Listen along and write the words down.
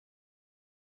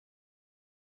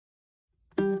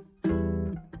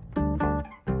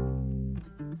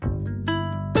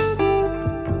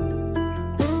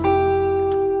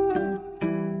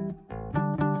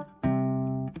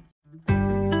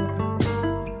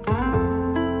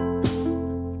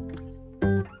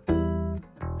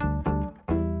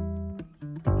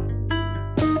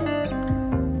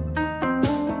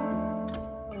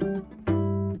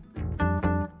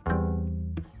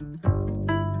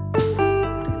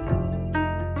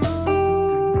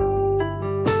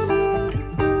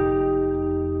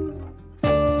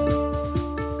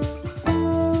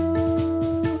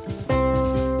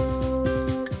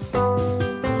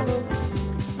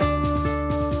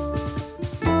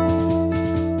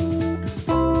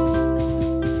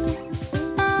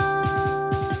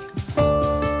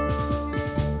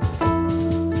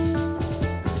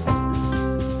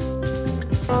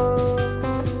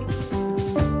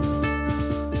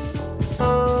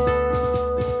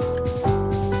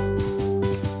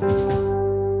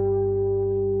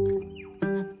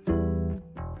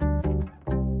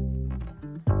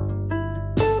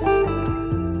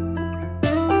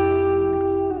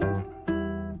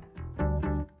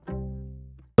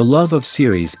The love of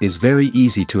series is very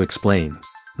easy to explain.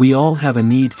 We all have a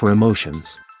need for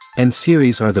emotions. And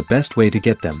series are the best way to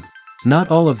get them. Not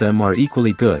all of them are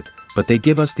equally good, but they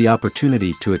give us the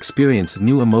opportunity to experience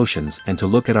new emotions and to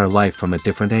look at our life from a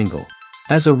different angle.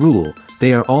 As a rule,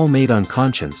 they are all made on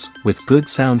conscience, with good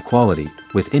sound quality,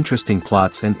 with interesting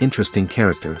plots and interesting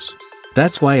characters.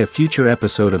 That's why a future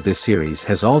episode of this series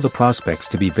has all the prospects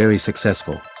to be very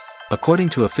successful. According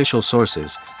to official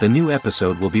sources, the new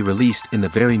episode will be released in the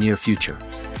very near future.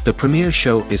 The premiere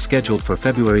show is scheduled for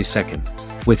February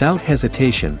 2nd. Without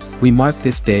hesitation, we mark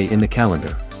this day in the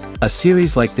calendar. A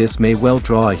series like this may well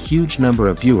draw a huge number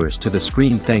of viewers to the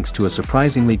screen thanks to a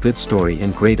surprisingly good story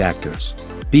and great actors.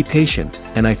 Be patient,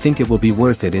 and I think it will be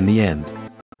worth it in the end.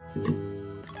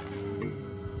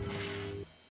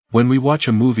 When we watch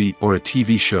a movie or a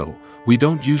TV show, we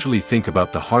don't usually think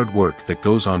about the hard work that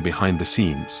goes on behind the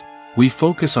scenes. We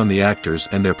focus on the actors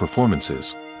and their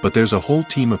performances, but there's a whole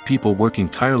team of people working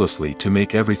tirelessly to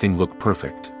make everything look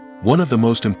perfect. One of the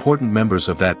most important members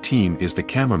of that team is the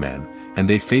cameraman, and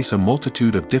they face a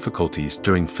multitude of difficulties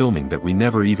during filming that we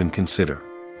never even consider.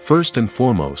 First and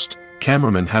foremost,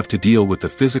 cameramen have to deal with the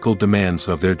physical demands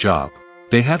of their job.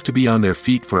 They have to be on their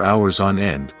feet for hours on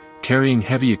end, carrying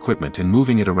heavy equipment and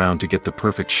moving it around to get the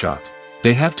perfect shot.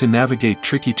 They have to navigate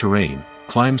tricky terrain,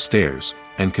 climb stairs,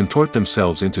 and contort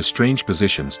themselves into strange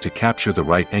positions to capture the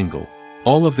right angle.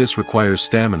 All of this requires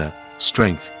stamina,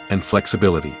 strength, and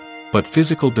flexibility. But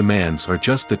physical demands are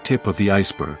just the tip of the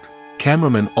iceberg.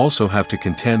 Cameramen also have to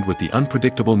contend with the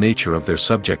unpredictable nature of their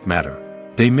subject matter.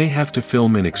 They may have to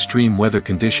film in extreme weather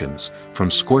conditions,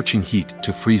 from scorching heat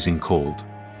to freezing cold.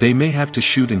 They may have to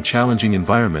shoot in challenging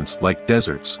environments like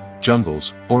deserts,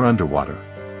 jungles, or underwater.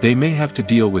 They may have to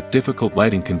deal with difficult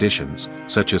lighting conditions,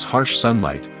 such as harsh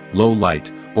sunlight, low light,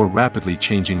 or rapidly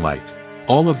changing light.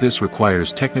 All of this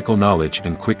requires technical knowledge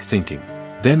and quick thinking.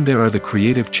 Then there are the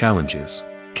creative challenges.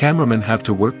 Cameramen have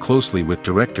to work closely with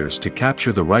directors to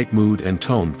capture the right mood and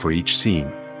tone for each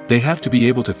scene. They have to be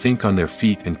able to think on their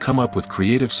feet and come up with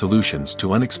creative solutions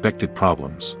to unexpected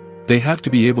problems. They have to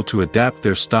be able to adapt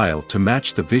their style to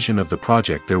match the vision of the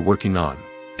project they're working on.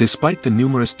 Despite the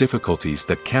numerous difficulties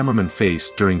that cameramen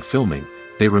face during filming,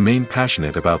 they remain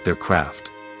passionate about their craft.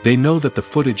 They know that the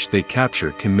footage they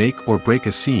capture can make or break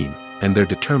a scene, and they're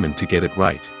determined to get it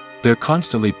right. They're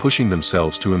constantly pushing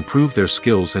themselves to improve their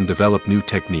skills and develop new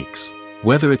techniques.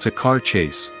 Whether it's a car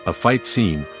chase, a fight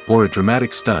scene, or a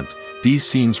dramatic stunt, these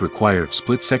scenes require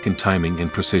split-second timing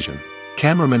and precision.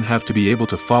 Cameramen have to be able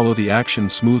to follow the action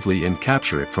smoothly and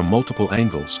capture it from multiple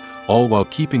angles, all while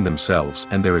keeping themselves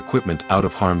and their equipment out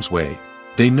of harm's way.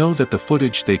 They know that the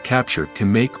footage they capture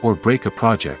can make or break a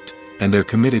project, and they're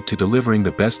committed to delivering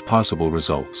the best possible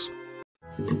results.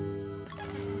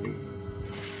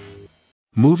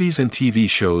 Movies and TV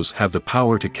shows have the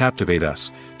power to captivate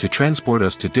us, to transport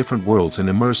us to different worlds and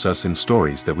immerse us in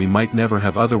stories that we might never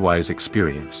have otherwise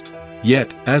experienced.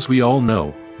 Yet, as we all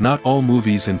know, not all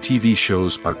movies and TV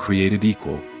shows are created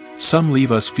equal. Some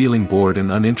leave us feeling bored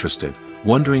and uninterested,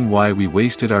 wondering why we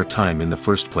wasted our time in the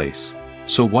first place.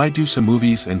 So why do some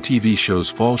movies and TV shows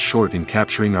fall short in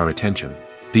capturing our attention?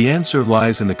 The answer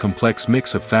lies in the complex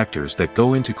mix of factors that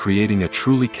go into creating a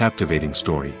truly captivating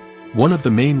story. One of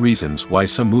the main reasons why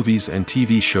some movies and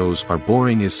TV shows are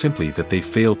boring is simply that they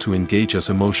fail to engage us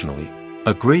emotionally.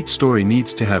 A great story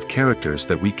needs to have characters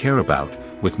that we care about,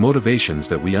 with motivations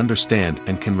that we understand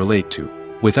and can relate to.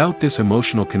 Without this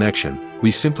emotional connection,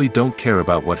 we simply don't care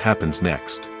about what happens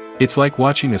next. It's like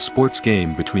watching a sports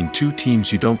game between two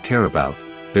teams you don't care about.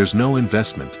 There's no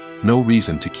investment, no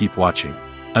reason to keep watching.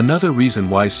 Another reason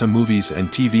why some movies and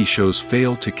TV shows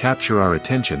fail to capture our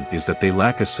attention is that they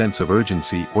lack a sense of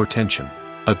urgency or tension.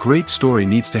 A great story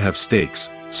needs to have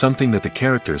stakes, something that the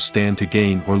characters stand to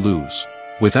gain or lose.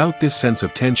 Without this sense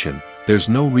of tension, there's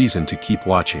no reason to keep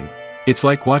watching. It's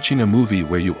like watching a movie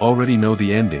where you already know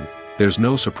the ending, there's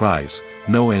no surprise,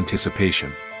 no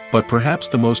anticipation. But perhaps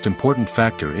the most important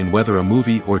factor in whether a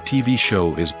movie or TV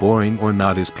show is boring or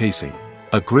not is pacing.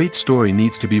 A great story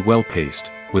needs to be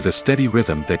well-paced, with a steady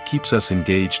rhythm that keeps us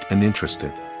engaged and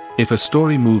interested. If a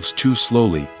story moves too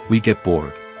slowly, we get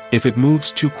bored. If it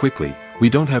moves too quickly, we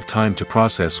don't have time to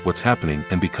process what's happening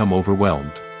and become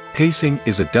overwhelmed. Pacing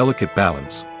is a delicate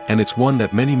balance, and it's one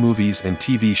that many movies and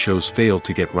TV shows fail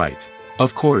to get right.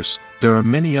 Of course, there are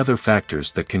many other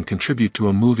factors that can contribute to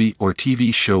a movie or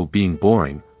TV show being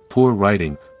boring: poor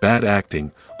writing, bad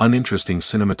acting, uninteresting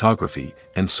cinematography,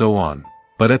 and so on.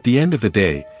 But at the end of the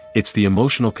day, it's the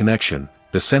emotional connection,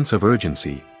 the sense of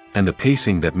urgency, and the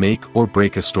pacing that make or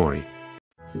break a story.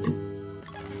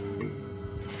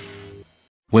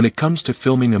 When it comes to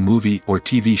filming a movie or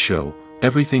TV show,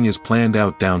 everything is planned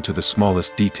out down to the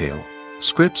smallest detail.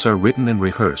 Scripts are written and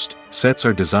rehearsed, sets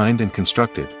are designed and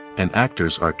constructed, and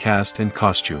actors are cast and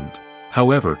costumed.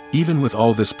 However, even with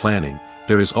all this planning,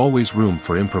 there is always room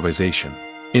for improvisation.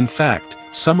 In fact,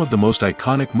 some of the most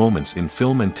iconic moments in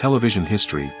film and television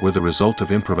history were the result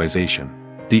of improvisation.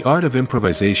 The art of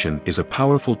improvisation is a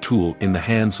powerful tool in the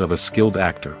hands of a skilled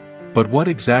actor. But what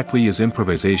exactly is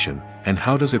improvisation, and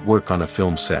how does it work on a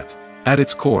film set? At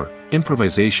its core,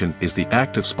 improvisation is the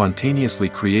act of spontaneously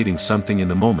creating something in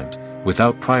the moment,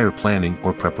 without prior planning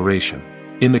or preparation.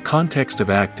 In the context of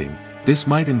acting, this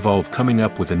might involve coming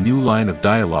up with a new line of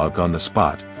dialogue on the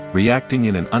spot, reacting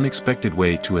in an unexpected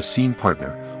way to a scene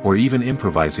partner, or even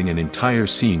improvising an entire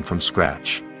scene from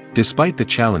scratch. Despite the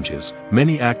challenges,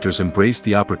 many actors embrace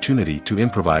the opportunity to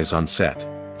improvise on set.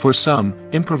 For some,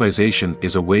 improvisation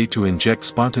is a way to inject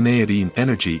spontaneity and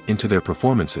energy into their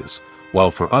performances, while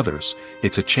for others,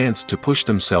 it's a chance to push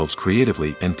themselves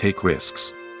creatively and take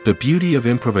risks. The beauty of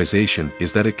improvisation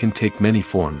is that it can take many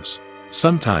forms.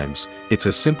 Sometimes, it's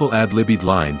a simple ad-libbed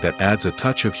line that adds a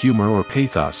touch of humor or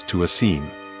pathos to a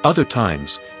scene. Other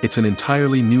times, it's an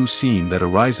entirely new scene that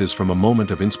arises from a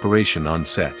moment of inspiration on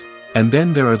set. And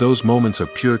then there are those moments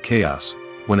of pure chaos,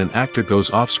 when an actor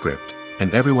goes off script,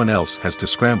 and everyone else has to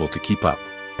scramble to keep up.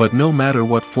 But no matter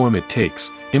what form it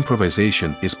takes,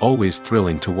 improvisation is always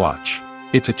thrilling to watch.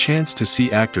 It's a chance to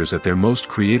see actors at their most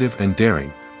creative and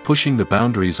daring, pushing the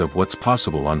boundaries of what's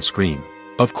possible on screen.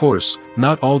 Of course,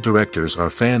 not all directors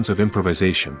are fans of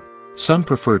improvisation. Some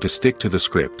prefer to stick to the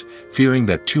script, fearing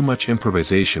that too much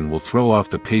improvisation will throw off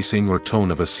the pacing or tone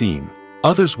of a scene.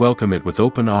 Others welcome it with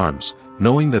open arms,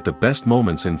 knowing that the best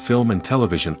moments in film and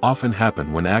television often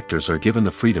happen when actors are given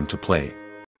the freedom to play.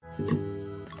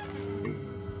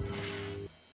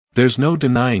 There's no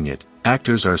denying it,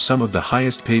 actors are some of the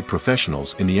highest paid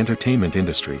professionals in the entertainment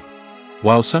industry.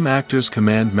 While some actors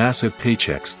command massive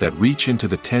paychecks that reach into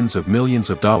the tens of millions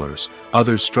of dollars,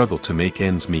 others struggle to make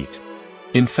ends meet.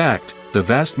 In fact, the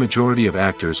vast majority of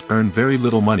actors earn very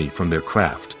little money from their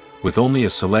craft, with only a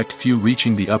select few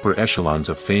reaching the upper echelons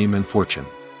of fame and fortune.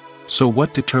 So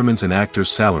what determines an actor's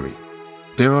salary?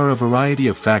 There are a variety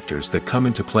of factors that come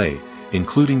into play,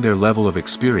 including their level of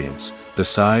experience, the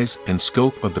size and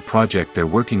scope of the project they're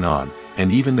working on,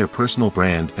 and even their personal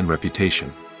brand and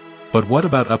reputation. But what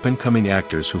about up-and-coming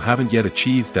actors who haven't yet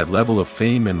achieved that level of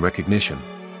fame and recognition?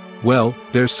 Well,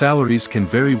 their salaries can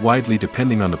vary widely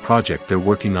depending on the project they're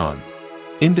working on.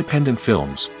 Independent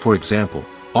films, for example,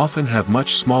 often have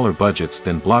much smaller budgets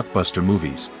than blockbuster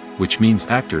movies, which means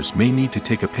actors may need to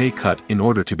take a pay cut in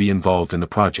order to be involved in the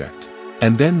project.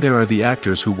 And then there are the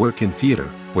actors who work in theater,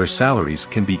 where salaries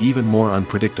can be even more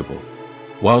unpredictable.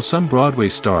 While some Broadway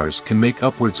stars can make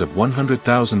upwards of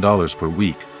 $100,000 per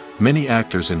week, many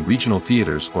actors in regional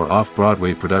theaters or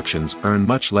off-Broadway productions earn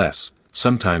much less,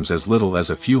 sometimes as little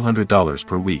as a few $100s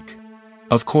per week.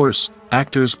 Of course,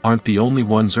 actors aren't the only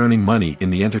ones earning money in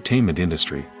the entertainment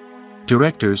industry.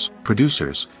 Directors,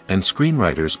 producers, and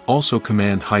screenwriters also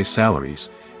command high salaries,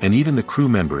 and even the crew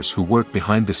members who work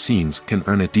behind the scenes can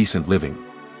earn a decent living.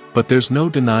 But there's no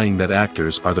denying that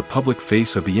actors are the public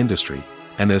face of the industry,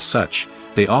 and as such,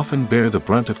 they often bear the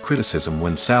brunt of criticism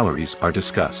when salaries are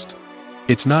discussed.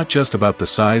 It's not just about the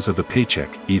size of the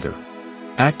paycheck, either.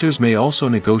 Actors may also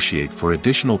negotiate for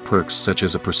additional perks such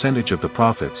as a percentage of the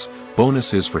profits,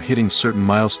 bonuses for hitting certain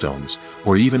milestones,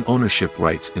 or even ownership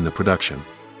rights in the production.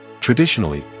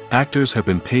 Traditionally, actors have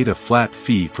been paid a flat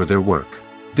fee for their work.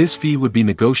 This fee would be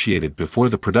negotiated before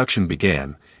the production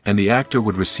began, and the actor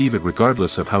would receive it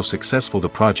regardless of how successful the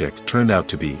project turned out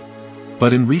to be.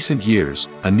 But in recent years,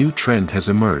 a new trend has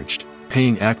emerged,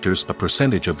 paying actors a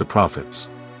percentage of the profits.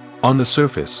 On the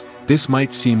surface, this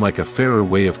might seem like a fairer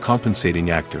way of compensating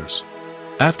actors.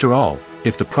 After all,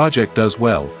 if the project does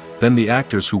well, then the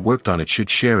actors who worked on it should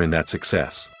share in that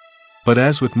success. But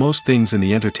as with most things in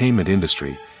the entertainment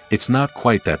industry, it's not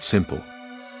quite that simple.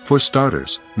 For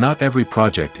starters, not every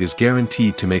project is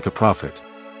guaranteed to make a profit.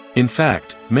 In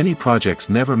fact, many projects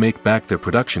never make back their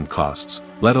production costs,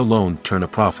 let alone turn a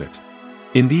profit.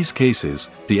 In these cases,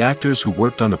 the actors who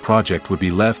worked on the project would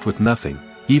be left with nothing,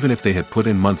 even if they had put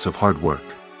in months of hard work.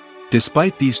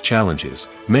 Despite these challenges,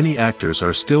 many actors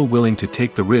are still willing to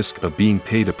take the risk of being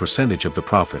paid a percentage of the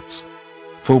profits.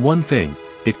 For one thing,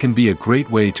 it can be a great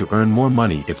way to earn more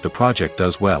money if the project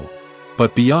does well.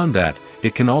 But beyond that,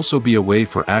 it can also be a way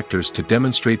for actors to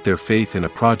demonstrate their faith in a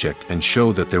project and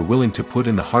show that they're willing to put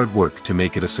in the hard work to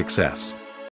make it a success.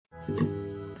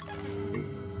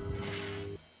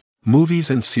 Movies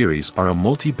and series are a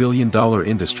multi-billion-dollar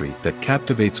industry that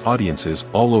captivates audiences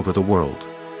all over the world.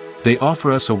 They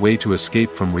offer us a way to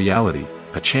escape from reality,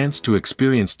 a chance to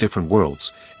experience different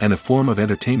worlds, and a form of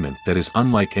entertainment that is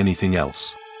unlike anything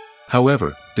else.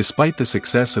 However, despite the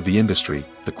success of the industry,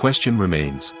 the question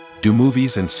remains, do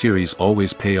movies and series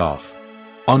always pay off?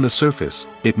 On the surface,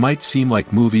 it might seem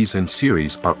like movies and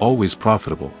series are always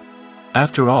profitable.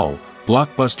 After all,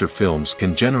 blockbuster films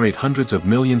can generate hundreds of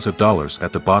millions of dollars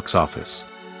at the box office.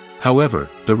 However,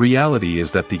 the reality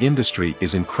is that the industry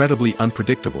is incredibly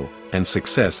unpredictable, and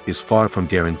success is far from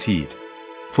guaranteed.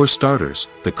 For starters,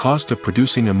 the cost of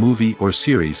producing a movie or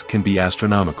series can be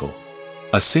astronomical.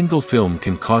 A single film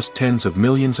can cost tens of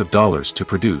millions of dollars to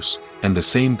produce, and the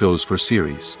same goes for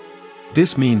series.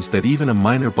 This means that even a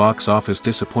minor box office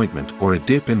disappointment or a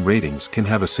dip in ratings can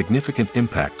have a significant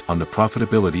impact on the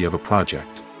profitability of a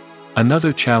project.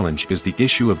 Another challenge is the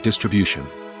issue of distribution.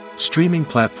 Streaming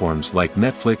platforms like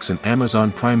Netflix and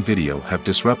Amazon Prime Video have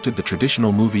disrupted the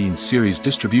traditional movie and series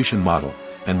distribution model,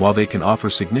 and while they can offer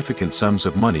significant sums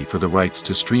of money for the rights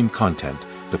to stream content,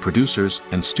 the producers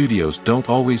and studios don't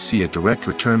always see a direct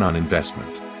return on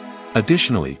investment.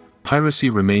 Additionally, piracy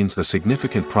remains a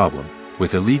significant problem,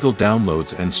 with illegal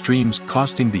downloads and streams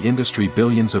costing the industry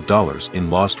billions of dollars in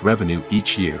lost revenue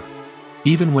each year.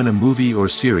 Even when a movie or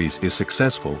series is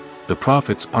successful, the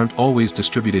profits aren't always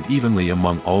distributed evenly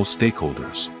among all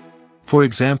stakeholders. For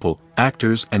example,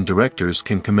 actors and directors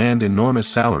can command enormous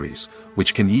salaries,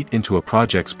 which can eat into a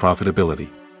project's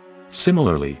profitability.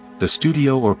 Similarly, the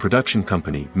studio or production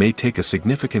company may take a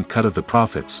significant cut of the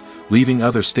profits, leaving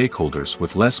other stakeholders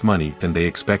with less money than they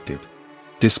expected.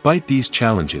 Despite these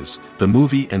challenges, the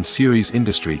movie and series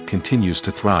industry continues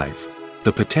to thrive.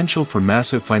 The potential for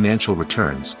massive financial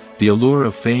returns, the allure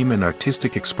of fame and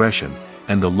artistic expression,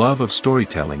 and the love of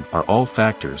storytelling are all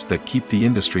factors that keep the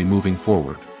industry moving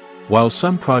forward. While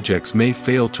some projects may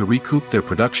fail to recoup their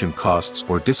production costs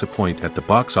or disappoint at the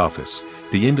box office,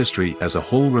 the industry as a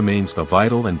whole remains a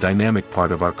vital and dynamic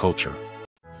part of our culture.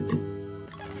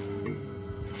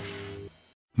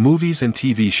 Movies and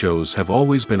TV shows have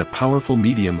always been a powerful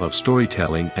medium of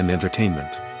storytelling and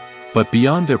entertainment. But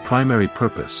beyond their primary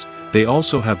purpose, they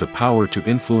also have the power to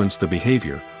influence the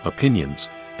behavior, opinions,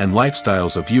 and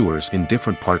lifestyles of viewers in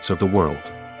different parts of the world.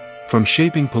 From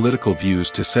shaping political views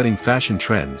to setting fashion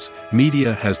trends,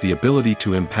 media has the ability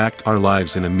to impact our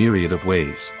lives in a myriad of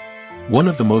ways. One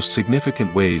of the most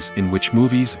significant ways in which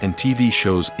movies and TV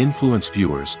shows influence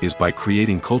viewers is by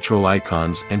creating cultural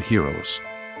icons and heroes.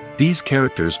 These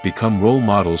characters become role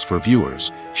models for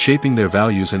viewers, shaping their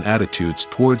values and attitudes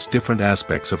towards different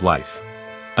aspects of life.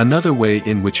 Another way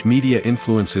in which media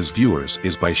influences viewers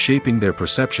is by shaping their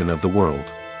perception of the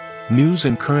world. News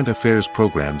and current affairs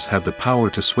programs have the power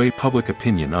to sway public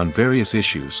opinion on various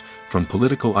issues, from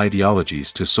political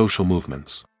ideologies to social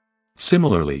movements.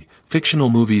 Similarly, fictional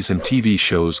movies and TV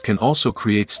shows can also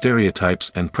create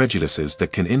stereotypes and prejudices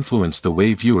that can influence the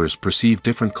way viewers perceive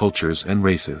different cultures and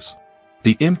races.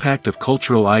 The impact of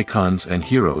cultural icons and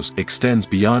heroes extends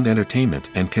beyond entertainment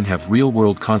and can have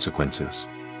real-world consequences.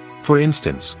 For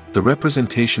instance, the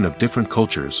representation of different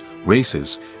cultures,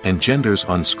 races, and genders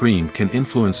on screen can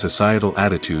influence societal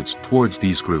attitudes towards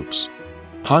these groups.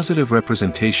 Positive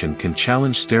representation can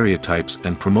challenge stereotypes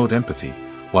and promote empathy,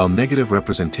 while negative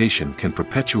representation can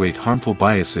perpetuate harmful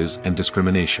biases and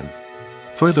discrimination.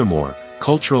 Furthermore,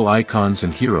 cultural icons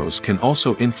and heroes can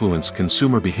also influence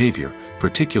consumer behavior,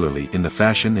 particularly in the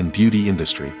fashion and beauty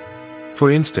industry.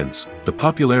 For instance, the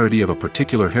popularity of a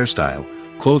particular hairstyle,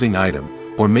 clothing item,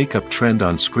 or makeup trend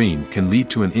on screen can lead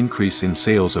to an increase in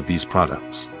sales of these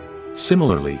products.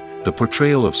 Similarly, the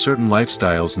portrayal of certain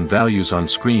lifestyles and values on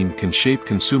screen can shape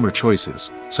consumer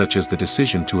choices, such as the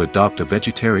decision to adopt a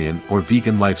vegetarian or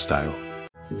vegan lifestyle.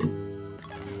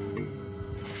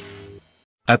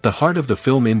 At the heart of the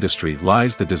film industry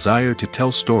lies the desire to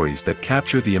tell stories that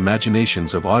capture the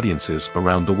imaginations of audiences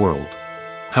around the world.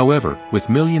 However, with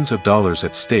millions of dollars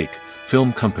at stake,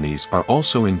 film companies are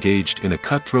also engaged in a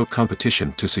cutthroat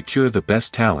competition to secure the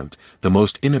best talent, the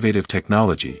most innovative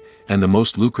technology, and the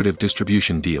most lucrative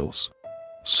distribution deals.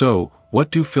 So, what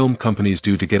do film companies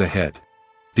do to get ahead?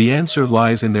 The answer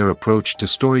lies in their approach to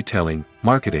storytelling,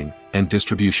 marketing, and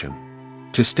distribution.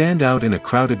 To stand out in a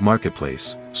crowded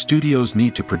marketplace, studios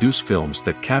need to produce films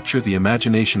that capture the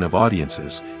imagination of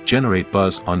audiences, generate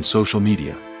buzz on social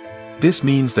media. This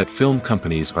means that film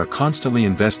companies are constantly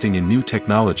investing in new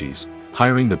technologies,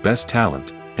 hiring the best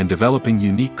talent, and developing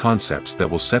unique concepts that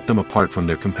will set them apart from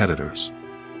their competitors.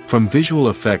 From visual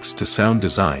effects to sound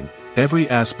design, every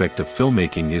aspect of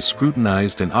filmmaking is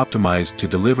scrutinized and optimized to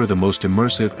deliver the most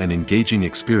immersive and engaging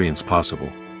experience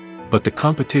possible. But the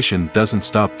competition doesn't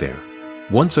stop there.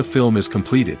 Once a film is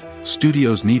completed,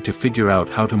 studios need to figure out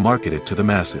how to market it to the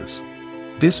masses.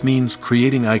 This means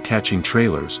creating eye-catching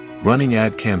trailers, running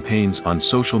ad campaigns on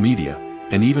social media,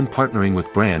 and even partnering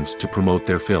with brands to promote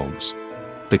their films.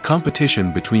 The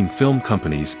competition between film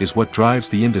companies is what drives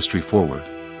the industry forward.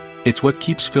 It's what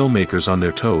keeps filmmakers on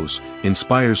their toes,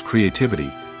 inspires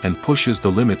creativity, and pushes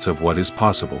the limits of what is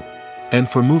possible. And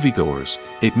for moviegoers,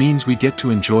 it means we get to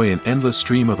enjoy an endless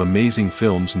stream of amazing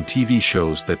films and TV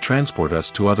shows that transport us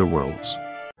to other worlds.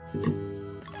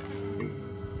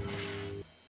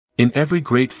 In every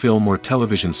great film or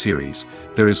television series,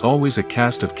 there is always a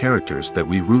cast of characters that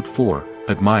we root for,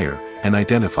 admire, and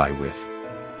identify with.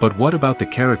 But what about the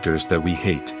characters that we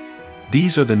hate?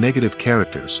 These are the negative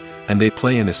characters, and they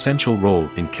play an essential role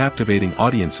in captivating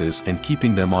audiences and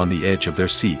keeping them on the edge of their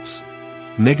seats.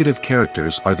 Negative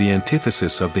characters are the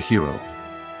antithesis of the hero.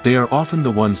 They are often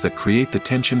the ones that create the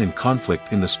tension and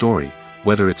conflict in the story,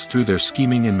 whether it's through their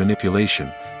scheming and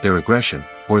manipulation, their aggression,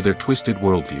 or their twisted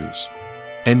worldviews.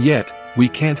 And yet, we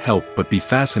can't help but be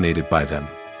fascinated by them.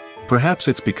 Perhaps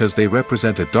it's because they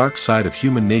represent a dark side of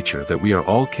human nature that we are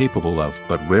all capable of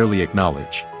but rarely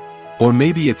acknowledge. Or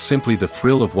maybe it's simply the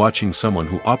thrill of watching someone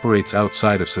who operates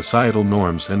outside of societal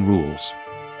norms and rules.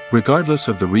 Regardless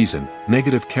of the reason,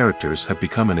 negative characters have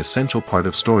become an essential part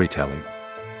of storytelling.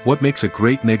 What makes a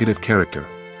great negative character?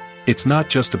 It's not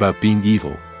just about being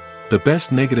evil. The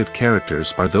best negative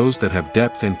characters are those that have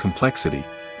depth and complexity,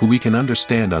 who we can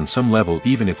understand on some level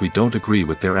even if we don't agree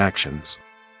with their actions.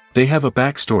 They have a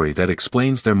backstory that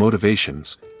explains their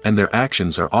motivations, and their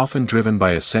actions are often driven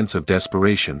by a sense of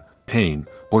desperation, pain,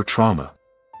 or trauma.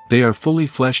 They are fully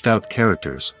fleshed out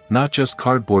characters, not just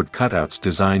cardboard cutouts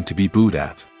designed to be booed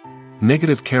at.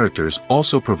 Negative characters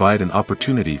also provide an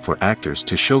opportunity for actors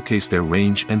to showcase their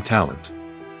range and talent.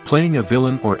 Playing a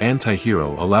villain or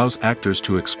anti-hero allows actors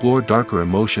to explore darker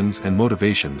emotions and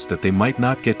motivations that they might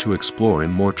not get to explore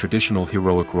in more traditional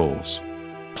heroic roles.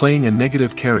 Playing a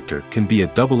negative character can be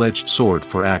a double-edged sword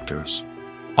for actors.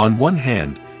 On one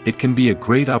hand, it can be a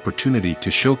great opportunity to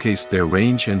showcase their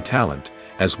range and talent,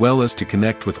 as well as to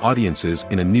connect with audiences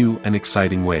in a new and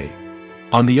exciting way.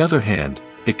 On the other hand,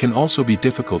 it can also be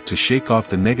difficult to shake off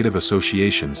the negative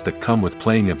associations that come with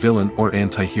playing a villain or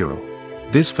anti-hero.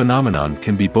 This phenomenon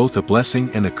can be both a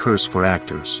blessing and a curse for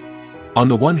actors. On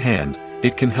the one hand,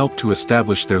 it can help to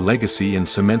establish their legacy and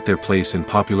cement their place in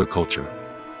popular culture.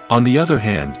 On the other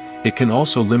hand, it can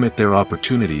also limit their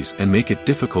opportunities and make it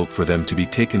difficult for them to be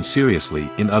taken seriously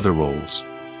in other roles.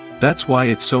 That's why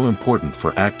it's so important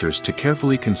for actors to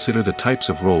carefully consider the types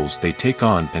of roles they take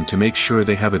on and to make sure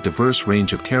they have a diverse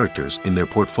range of characters in their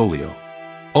portfolio.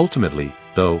 Ultimately,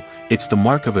 though, it's the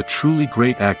mark of a truly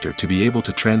great actor to be able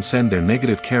to transcend their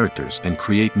negative characters and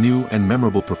create new and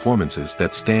memorable performances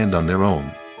that stand on their own.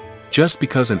 Just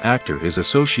because an actor is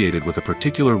associated with a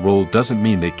particular role doesn't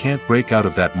mean they can't break out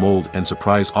of that mold and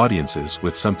surprise audiences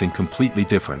with something completely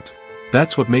different.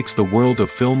 That's what makes the world of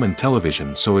film and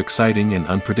television so exciting and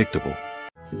unpredictable.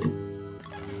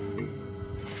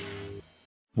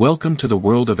 Welcome to the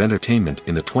world of entertainment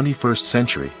in the 21st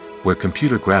century, where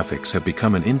computer graphics have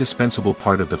become an indispensable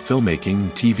part of the filmmaking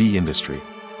and TV industry.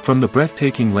 From the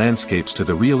breathtaking landscapes to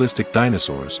the realistic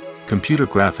dinosaurs, computer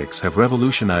graphics have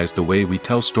revolutionized the way we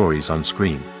tell stories on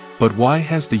screen. But why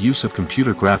has the use of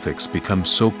computer graphics become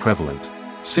so prevalent?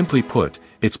 Simply put,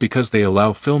 it's because they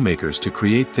allow filmmakers to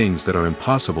create things that are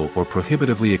impossible or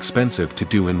prohibitively expensive to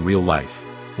do in real life.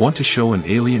 Want to show an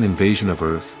alien invasion of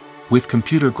Earth? With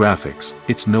computer graphics,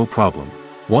 it's no problem.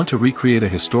 Want to recreate a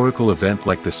historical event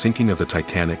like the sinking of the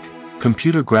Titanic?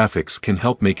 Computer graphics can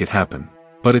help make it happen.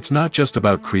 But it's not just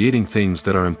about creating things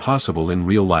that are impossible in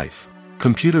real life.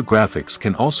 Computer graphics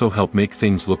can also help make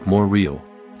things look more real.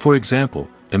 For example,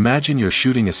 imagine you're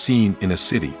shooting a scene in a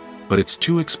city, but it's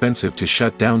too expensive to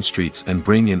shut down streets and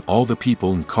bring in all the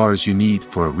people and cars you need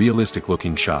for a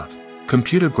realistic-looking shot.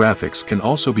 Computer graphics can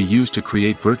also be used to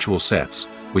create virtual sets,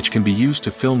 which can be used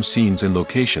to film scenes in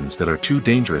locations that are too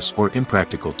dangerous or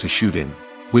impractical to shoot in.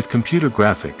 With computer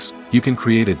graphics, you can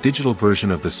create a digital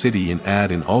version of the city and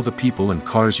add in all the people and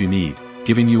cars you need,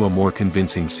 giving you a more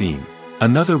convincing scene.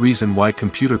 Another reason why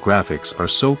computer graphics are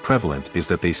so prevalent is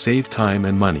that they save time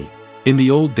and money. In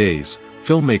the old days,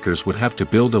 filmmakers would have to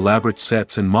build elaborate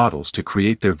sets and models to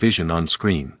create their vision on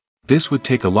screen. This would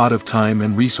take a lot of time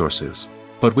and resources.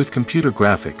 But with computer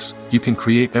graphics, you can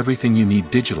create everything you need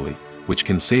digitally, which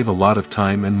can save a lot of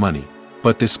time and money.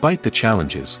 But despite the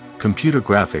challenges, computer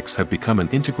graphics have become an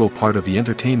integral part of the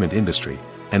entertainment industry,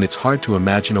 and it's hard to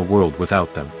imagine a world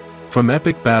without them. From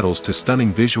epic battles to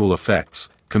stunning visual effects,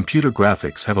 computer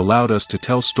graphics have allowed us to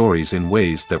tell stories in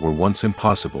ways that were once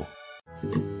impossible.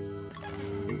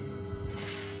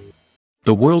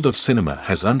 The world of cinema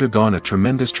has undergone a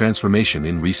tremendous transformation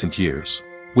in recent years.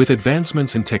 With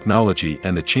advancements in technology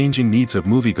and the changing needs of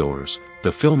moviegoers,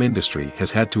 the film industry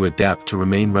has had to adapt to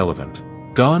remain relevant.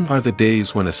 Gone are the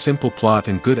days when a simple plot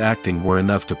and good acting were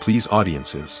enough to please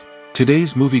audiences.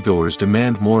 Today's moviegoers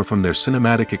demand more from their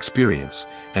cinematic experience,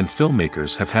 and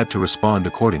filmmakers have had to respond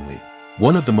accordingly.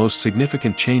 One of the most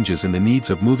significant changes in the needs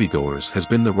of moviegoers has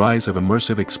been the rise of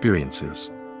immersive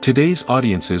experiences. Today's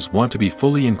audiences want to be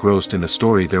fully engrossed in the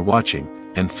story they're watching,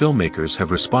 and filmmakers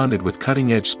have responded with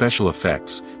cutting-edge special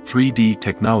effects, 3D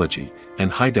technology, and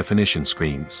high-definition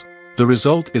screens. The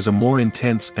result is a more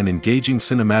intense and engaging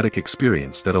cinematic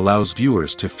experience that allows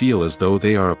viewers to feel as though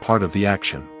they are a part of the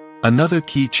action. Another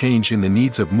key change in the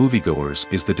needs of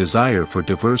moviegoers is the desire for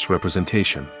diverse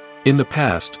representation. In the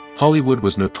past, Hollywood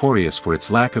was notorious for its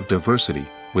lack of diversity,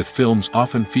 with films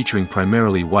often featuring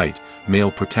primarily white,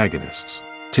 male protagonists.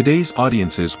 Today's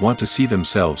audiences want to see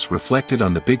themselves reflected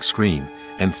on the big screen,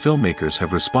 and filmmakers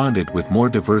have responded with more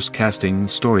diverse casting and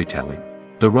storytelling.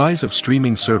 The rise of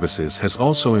streaming services has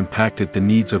also impacted the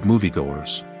needs of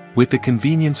moviegoers. With the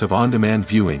convenience of on-demand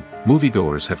viewing,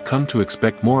 moviegoers have come to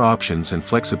expect more options and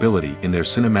flexibility in their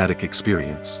cinematic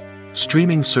experience.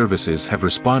 Streaming services have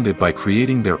responded by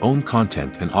creating their own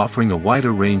content and offering a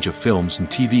wider range of films and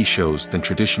TV shows than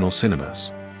traditional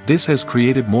cinemas. This has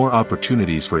created more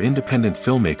opportunities for independent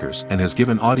filmmakers and has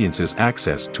given audiences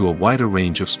access to a wider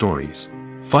range of stories.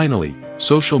 Finally,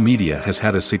 social media has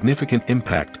had a significant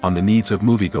impact on the needs of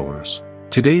moviegoers.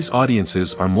 Today's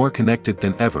audiences are more connected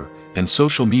than ever, and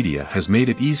social media has made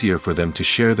it easier for them to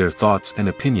share their thoughts and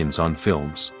opinions on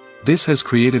films. This has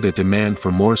created a demand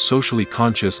for more socially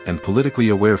conscious and politically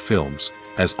aware films,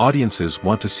 as audiences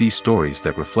want to see stories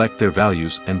that reflect their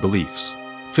values and beliefs.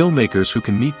 Filmmakers who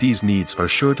can meet these needs are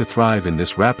sure to thrive in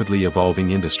this rapidly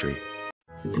evolving industry.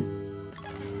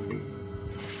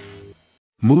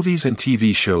 Movies and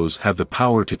TV shows have the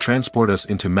power to transport us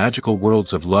into magical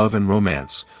worlds of love and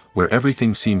romance, where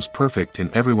everything seems perfect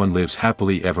and everyone lives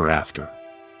happily ever after.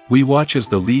 We watch as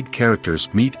the lead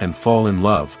characters meet and fall in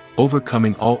love,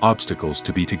 overcoming all obstacles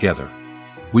to be together.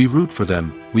 We root for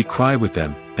them, we cry with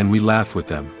them, and we laugh with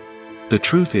them. The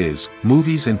truth is,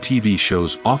 movies and TV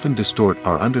shows often distort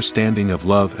our understanding of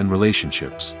love and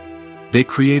relationships. They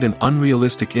create an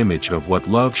unrealistic image of what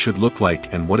love should look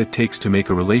like and what it takes to make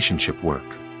a relationship work.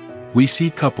 We see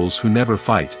couples who never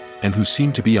fight, and who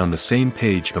seem to be on the same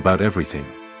page about everything.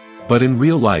 But in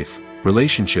real life,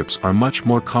 relationships are much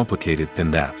more complicated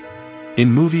than that.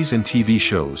 In movies and TV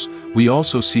shows, we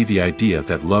also see the idea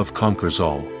that love conquers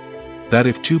all. That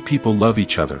if two people love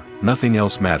each other, nothing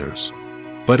else matters.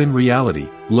 But in reality,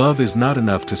 love is not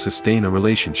enough to sustain a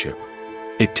relationship.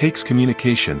 It takes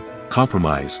communication,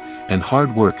 compromise, and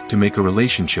hard work to make a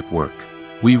relationship work.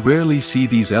 We rarely see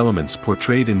these elements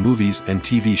portrayed in movies and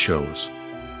TV shows.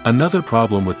 Another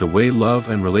problem with the way love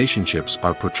and relationships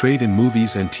are portrayed in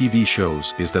movies and TV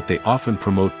shows is that they often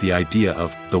promote the idea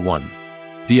of the one.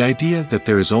 The idea that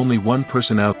there is only one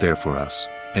person out there for us,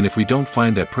 and if we don't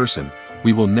find that person,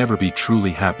 we will never be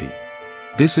truly happy.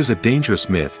 This is a dangerous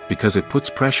myth because it puts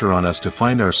pressure on us to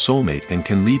find our soulmate and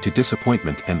can lead to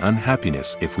disappointment and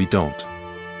unhappiness if we don't.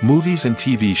 Movies and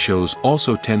TV shows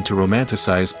also tend to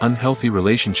romanticize unhealthy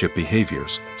relationship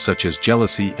behaviors, such as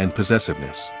jealousy and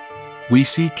possessiveness. We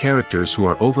see characters who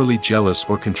are overly jealous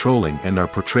or controlling and are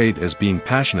portrayed as being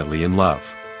passionately in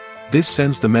love. This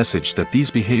sends the message that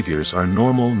these behaviors are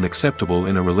normal and acceptable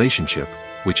in a relationship,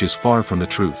 which is far from the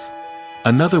truth.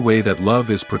 Another way that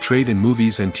love is portrayed in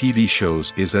movies and TV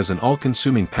shows is as an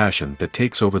all-consuming passion that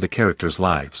takes over the characters'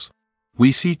 lives.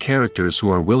 We see characters who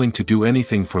are willing to do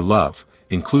anything for love,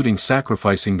 including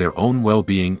sacrificing their own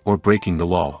well-being or breaking the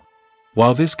law.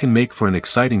 While this can make for an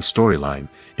exciting storyline,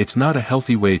 it's not a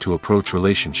healthy way to approach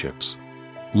relationships.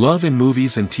 Love in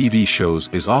movies and TV shows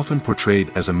is often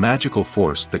portrayed as a magical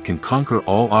force that can conquer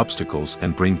all obstacles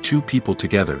and bring two people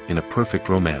together in a perfect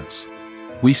romance.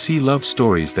 We see love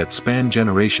stories that span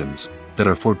generations, that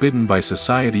are forbidden by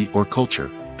society or culture,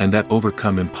 and that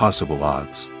overcome impossible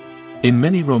odds. In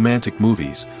many romantic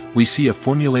movies, we see a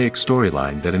formulaic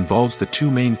storyline that involves the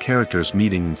two main characters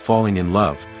meeting and falling in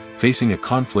love, facing a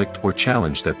conflict or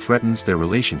challenge that threatens their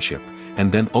relationship,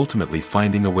 and then ultimately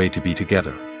finding a way to be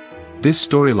together. This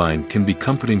storyline can be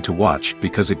comforting to watch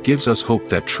because it gives us hope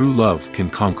that true love can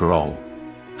conquer all.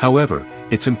 However,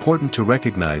 it's important to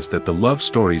recognize that the love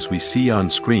stories we see on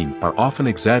screen are often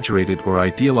exaggerated or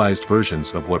idealized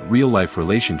versions of what real-life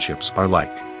relationships are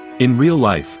like. In real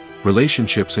life,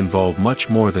 relationships involve much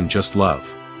more than just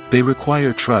love. They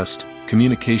require trust,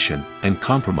 communication, and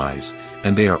compromise,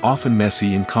 and they are often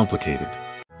messy and complicated.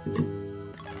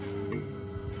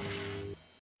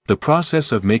 The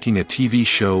process of making a TV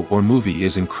show or movie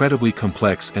is incredibly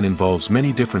complex and involves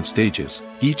many different stages,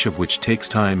 each of which takes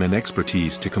time and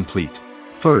expertise to complete.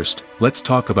 First, let's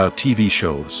talk about TV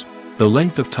shows. The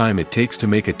length of time it takes to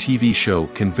make a TV show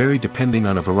can vary depending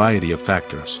on a variety of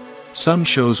factors. Some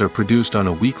shows are produced on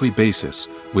a weekly basis,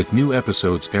 with new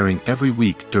episodes airing every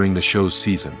week during the show's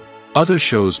season. Other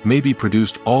shows may be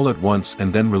produced all at once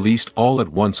and then released all at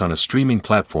once on a streaming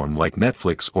platform like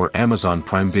Netflix or Amazon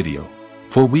Prime Video.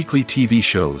 For weekly TV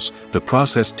shows, the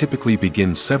process typically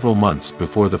begins several months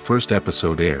before the first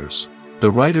episode airs.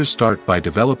 The writers start by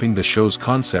developing the show's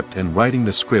concept and writing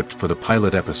the script for the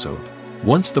pilot episode.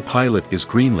 Once the pilot is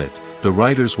greenlit, the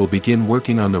writers will begin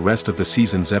working on the rest of the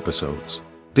season's episodes.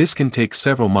 This can take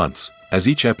several months, as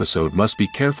each episode must be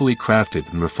carefully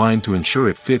crafted and refined to ensure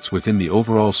it fits within the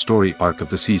overall story arc of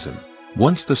the season.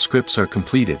 Once the scripts are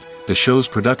completed, the show's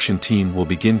production team will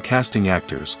begin casting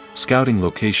actors, scouting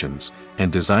locations,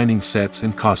 and designing sets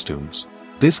and costumes.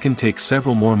 This can take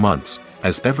several more months,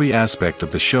 as every aspect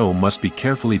of the show must be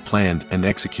carefully planned and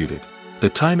executed. The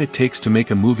time it takes to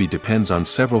make a movie depends on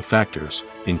several factors,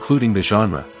 including the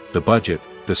genre, the budget,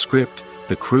 the script,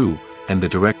 the crew, and the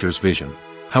director's vision.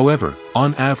 However,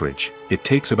 on average, it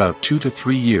takes about 2 to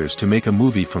 3 years to make a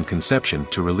movie from conception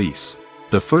to release.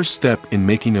 The first step in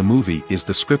making a movie is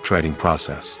the scriptwriting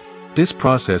process. This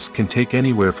process can take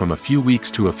anywhere from a few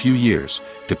weeks to a few years,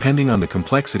 depending on the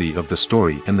complexity of the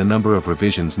story and the number of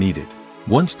revisions needed.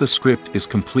 Once the script is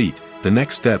complete, the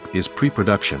next step is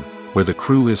pre-production, where the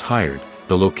crew is hired,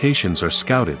 the locations are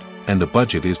scouted, and the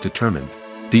budget is determined.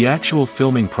 The actual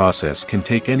filming process can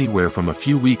take anywhere from a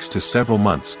few weeks to several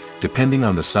months, depending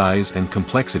on the size and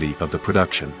complexity of the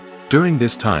production. During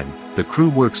this time, the crew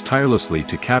works tirelessly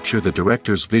to capture the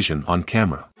director's vision on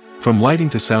camera. From lighting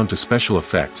to sound to special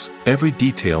effects, every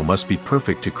detail must be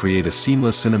perfect to create a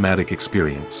seamless cinematic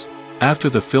experience. After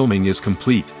the filming is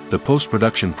complete, the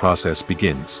post-production process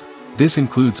begins. This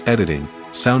includes editing,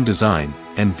 sound design,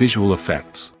 and visual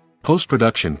effects.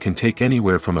 Post-production can take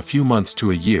anywhere from a few months to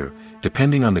a year,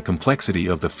 depending on the complexity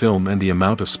of the film and the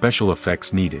amount of special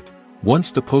effects needed.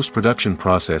 Once the post-production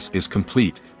process is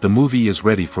complete, the movie is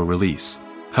ready for release.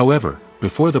 However,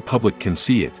 before the public can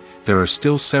see it, there are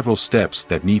still several steps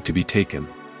that need to be taken.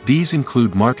 These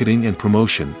include marketing and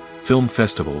promotion, film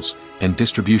festivals, and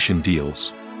distribution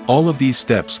deals. All of these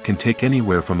steps can take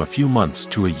anywhere from a few months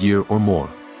to a year or more.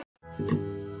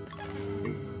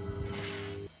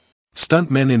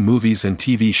 Stuntmen in movies and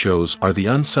TV shows are the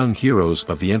unsung heroes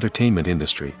of the entertainment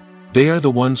industry. They are the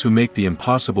ones who make the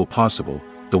impossible possible,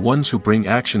 the ones who bring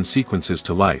action sequences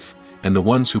to life, and the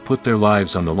ones who put their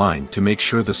lives on the line to make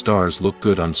sure the stars look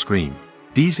good on screen.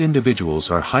 These individuals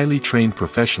are highly trained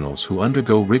professionals who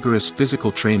undergo rigorous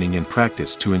physical training and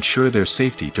practice to ensure their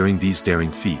safety during these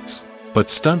daring feats. But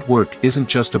stunt work isn't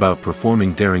just about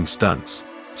performing daring stunts.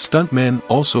 Stuntmen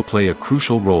also play a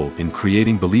crucial role in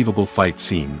creating believable fight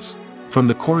scenes. From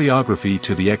the choreography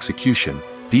to the execution,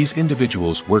 these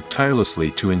individuals work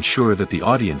tirelessly to ensure that the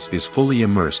audience is fully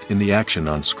immersed in the action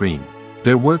on screen.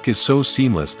 Their work is so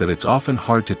seamless that it's often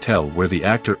hard to tell where the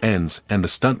actor ends and the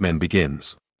stuntman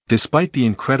begins. Despite the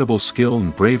incredible skill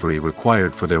and bravery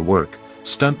required for their work,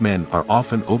 stuntmen are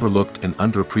often overlooked and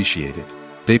underappreciated.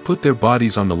 They put their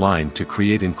bodies on the line to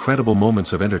create incredible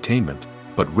moments of entertainment,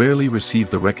 but rarely receive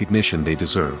the recognition they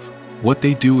deserve. What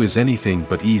they do is anything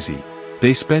but easy.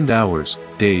 They spend hours,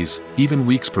 days, even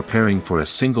weeks preparing for a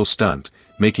single stunt,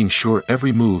 making sure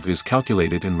every move is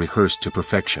calculated and rehearsed to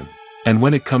perfection. And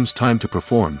when it comes time to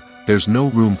perform, there's no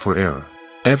room for error.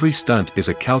 Every stunt is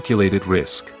a calculated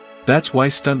risk. That's why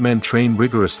stuntmen train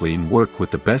rigorously and work with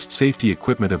the best safety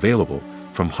equipment available,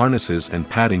 from harnesses and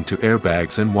padding to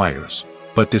airbags and wires.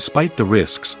 But despite the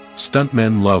risks,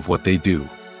 stuntmen love what they do.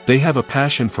 They have a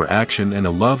passion for action and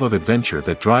a love of adventure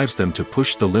that drives them to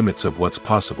push the limits of what's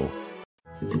possible.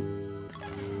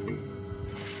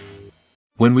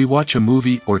 When we watch a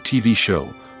movie or TV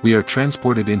show, we are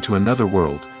transported into another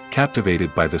world,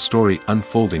 captivated by the story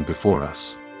unfolding before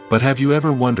us. But have you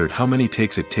ever wondered how many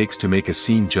takes it takes to make a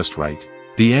scene just right?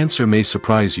 The answer may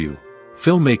surprise you.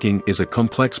 Filmmaking is a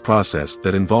complex process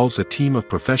that involves a team of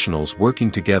professionals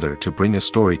working together to bring a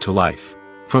story to life.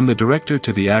 From the director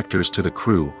to the actors to the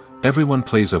crew, everyone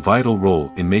plays a vital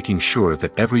role in making sure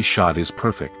that every shot is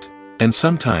perfect. And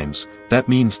sometimes, that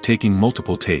means taking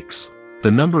multiple takes.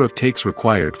 The number of takes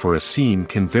required for a scene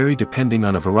can vary depending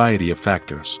on a variety of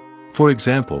factors. For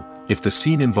example, if the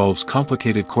scene involves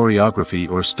complicated choreography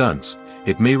or stunts,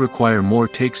 it may require more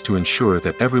takes to ensure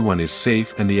that everyone is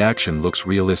safe and the action looks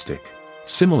realistic.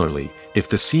 Similarly, If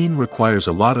the scene requires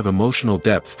a lot of emotional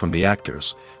depth from the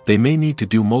actors, they may need to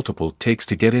do multiple takes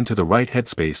to get into the right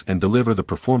headspace and deliver the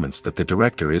performance that the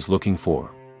director is looking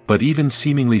for. But even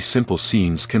seemingly simple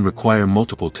scenes can require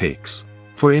multiple takes.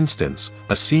 For instance,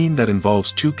 a scene that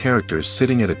involves two characters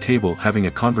sitting at a table having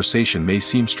a conversation may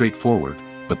seem straightforward,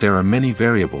 but there are many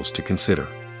variables to consider.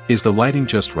 Is the lighting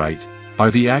just right?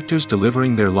 Are the actors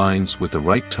delivering their lines with the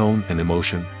right tone and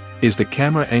emotion? Is the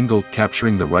camera angle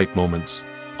capturing the right moments?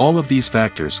 All of these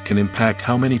factors can impact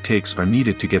how many takes are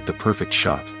needed to get the perfect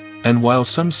shot. And while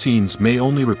some scenes may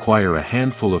only require a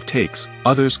handful of takes,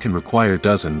 others can require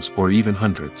dozens or even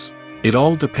hundreds. It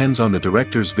all depends on the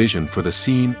director's vision for the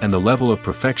scene and the level of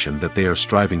perfection that they are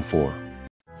striving for.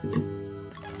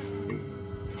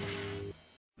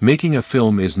 Making a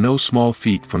film is no small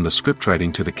feat. From the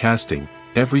scriptwriting to the casting,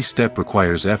 every step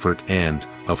requires effort and,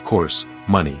 of course,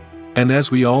 money. And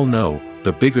as we all know,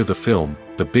 the bigger the film,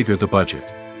 the bigger the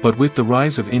budget. But with the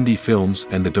rise of indie films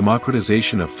and the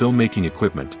democratization of filmmaking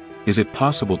equipment, is it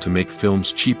possible to make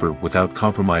films cheaper without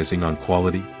compromising on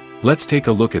quality? Let's take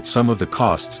a look at some of the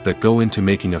costs that go into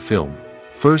making a film.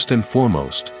 First and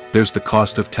foremost, there's the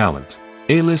cost of talent.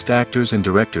 A-list actors and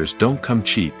directors don't come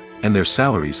cheap, and their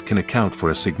salaries can account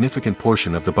for a significant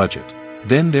portion of the budget.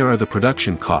 Then there are the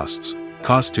production costs,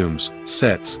 costumes,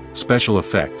 sets, special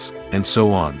effects, and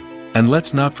so on. And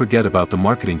let's not forget about the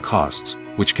marketing costs,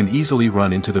 which can easily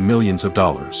run into the millions of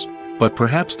dollars. But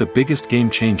perhaps the biggest game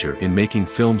changer in making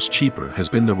films cheaper has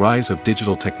been the rise of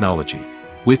digital technology.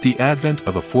 With the advent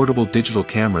of affordable digital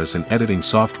cameras and editing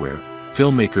software,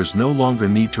 filmmakers no longer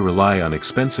need to rely on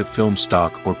expensive film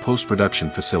stock or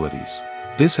post-production facilities.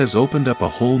 This has opened up a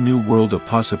whole new world of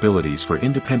possibilities for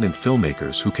independent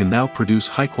filmmakers who can now produce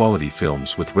high-quality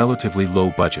films with relatively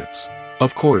low budgets.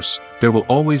 Of course, there will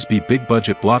always be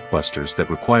big-budget blockbusters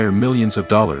that require millions of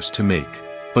dollars to make.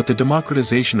 But the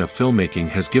democratization of filmmaking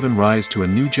has given rise to a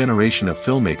new generation of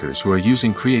filmmakers who are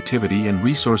using creativity and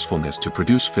resourcefulness to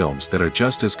produce films that are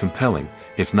just as compelling,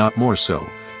 if not more so,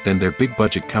 than their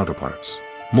big-budget counterparts.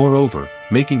 Moreover,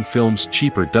 making films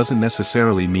cheaper doesn't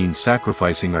necessarily mean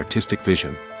sacrificing artistic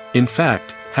vision. In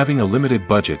fact, having a limited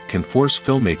budget can force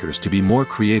filmmakers to be more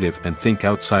creative and think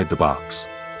outside the box.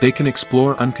 They can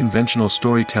explore unconventional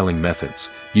storytelling methods,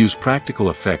 use practical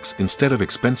effects instead of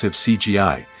expensive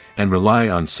CGI, and rely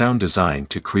on sound design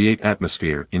to create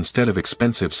atmosphere instead of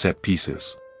expensive set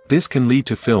pieces. This can lead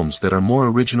to films that are more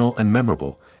original and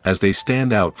memorable, as they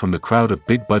stand out from the crowd of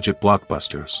big-budget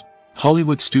blockbusters.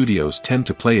 Hollywood studios tend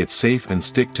to play it safe and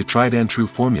stick to tried-and-true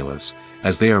formulas,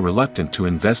 as they are reluctant to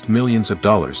invest millions of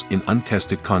dollars in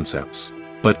untested concepts.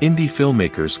 But indie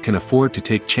filmmakers can afford to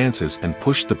take chances and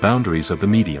push the boundaries of the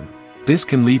medium. This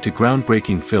can lead to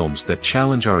groundbreaking films that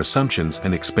challenge our assumptions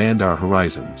and expand our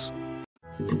horizons.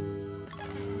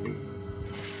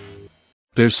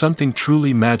 There's something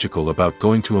truly magical about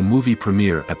going to a movie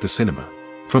premiere at the cinema.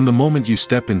 From the moment you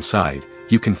step inside,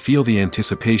 you can feel the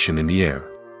anticipation in the air.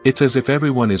 It's as if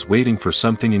everyone is waiting for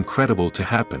something incredible to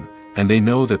happen, and they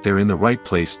know that they're in the right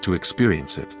place to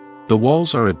experience it. The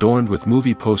walls are adorned with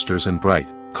movie posters and bright,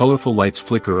 colorful lights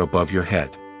flicker above your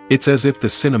head. It's as if the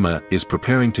cinema is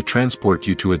preparing to transport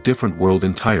you to a different world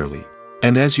entirely.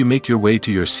 And as you make your way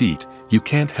to your seat, you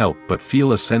can't help but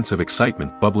feel a sense of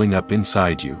excitement bubbling up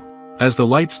inside you. As the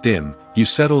lights dim, you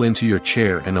settle into your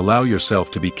chair and allow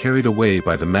yourself to be carried away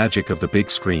by the magic of the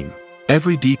big screen.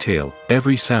 Every detail,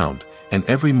 every sound, and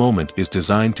every moment is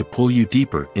designed to pull you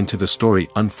deeper into the story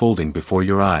unfolding before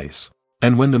your eyes.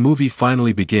 And when the movie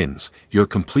finally begins, you're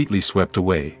completely swept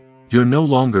away. You're no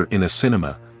longer in a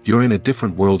cinema, you're in a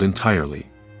different world entirely.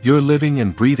 You're living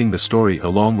and breathing the story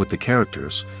along with the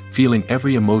characters, feeling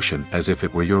every emotion as if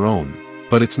it were your own.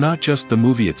 But it's not just the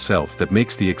movie itself that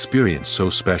makes the experience so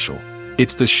special.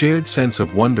 It's the shared sense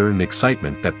of wonder and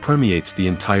excitement that permeates the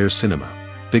entire cinema.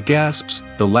 The gasps,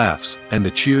 the laughs, and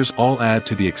the cheers all add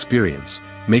to the experience,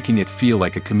 making it feel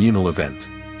like a communal event.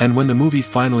 And when the movie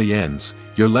finally ends,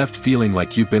 you're left feeling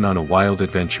like you've been on a wild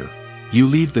adventure. You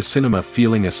leave the cinema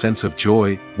feeling a sense of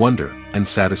joy, wonder, and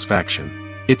satisfaction.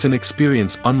 It's an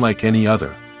experience unlike any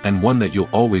other, and one that you'll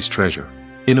always treasure.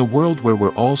 In a world where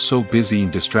we're all so busy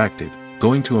and distracted,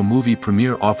 going to a movie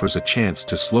premiere offers a chance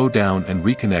to slow down and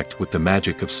reconnect with the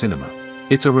magic of cinema.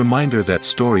 It's a reminder that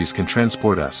stories can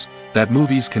transport us, that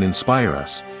movies can inspire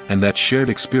us, and that shared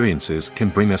experiences can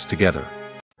bring us together.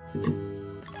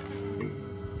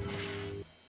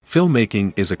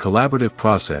 Filmmaking is a collaborative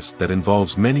process that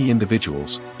involves many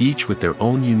individuals, each with their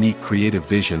own unique creative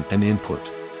vision and input.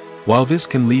 While this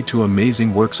can lead to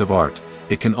amazing works of art,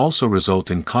 it can also result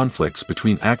in conflicts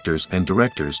between actors and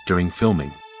directors during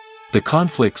filming. The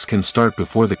conflicts can start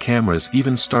before the cameras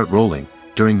even start rolling,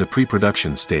 during the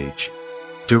pre-production stage.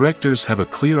 Directors have a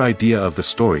clear idea of the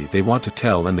story they want to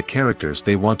tell and the characters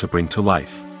they want to bring to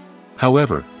life.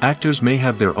 However, actors may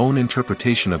have their own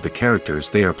interpretation of the characters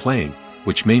they are playing,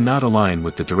 which may not align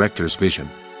with the director's vision.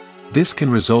 This can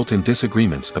result in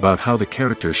disagreements about how the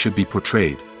characters should be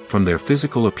portrayed, from their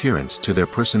physical appearance to their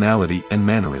personality and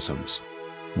mannerisms.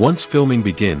 Once filming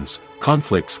begins,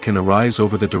 conflicts can arise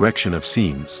over the direction of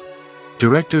scenes.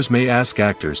 Directors may ask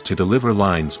actors to deliver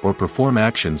lines or perform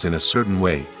actions in a certain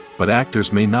way, but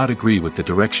actors may not agree with the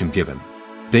direction given.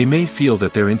 They may feel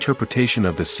that their interpretation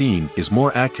of the scene is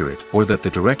more accurate or that the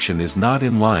direction is not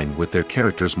in line with their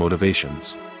character's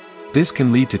motivations. This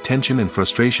can lead to tension and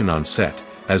frustration on set,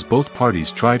 as both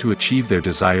parties try to achieve their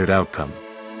desired outcome.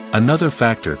 Another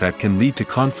factor that can lead to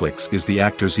conflicts is the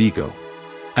actor's ego.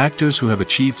 Actors who have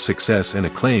achieved success and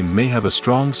acclaim may have a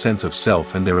strong sense of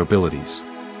self and their abilities.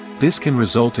 This can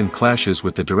result in clashes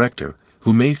with the director,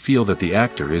 who may feel that the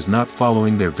actor is not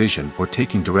following their vision or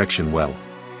taking direction well.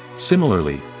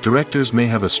 Similarly, directors may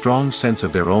have a strong sense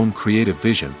of their own creative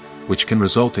vision, which can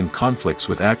result in conflicts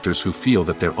with actors who feel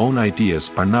that their own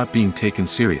ideas are not being taken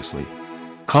seriously.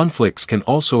 Conflicts can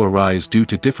also arise due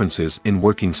to differences in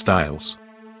working styles.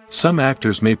 Some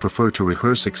actors may prefer to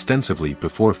rehearse extensively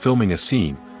before filming a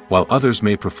scene, while others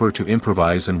may prefer to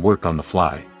improvise and work on the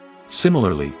fly.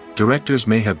 Similarly, directors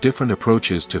may have different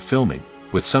approaches to filming,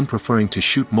 with some preferring to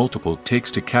shoot multiple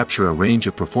takes to capture a range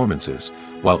of performances,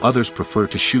 while others prefer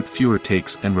to shoot fewer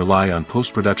takes and rely on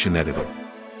post-production editing.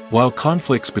 While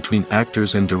conflicts between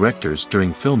actors and directors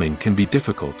during filming can be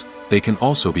difficult, they can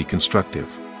also be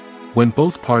constructive. When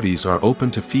both parties are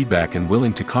open to feedback and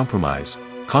willing to compromise,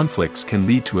 conflicts can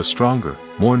lead to a stronger,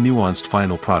 more nuanced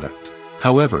final product.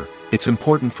 However, it's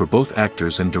important for both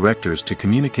actors and directors to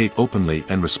communicate openly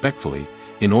and respectfully,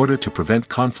 in order to prevent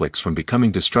conflicts from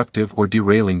becoming destructive or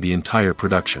derailing the entire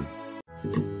production.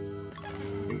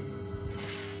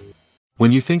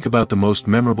 When you think about the most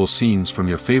memorable scenes from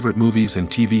your favorite movies and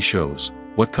TV shows,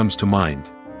 what comes to mind?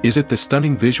 Is it the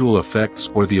stunning visual effects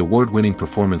or the award-winning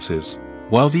performances?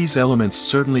 While these elements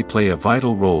certainly play a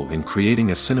vital role in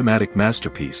creating a cinematic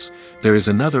masterpiece, there is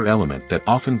another element that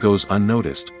often goes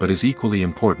unnoticed but is equally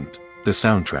important: the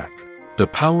soundtrack. The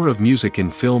power of music in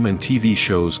film and TV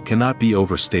shows cannot be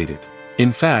overstated.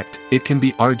 In fact, it can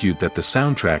be argued that the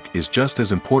soundtrack is just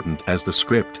as important as the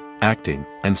script, acting,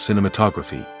 and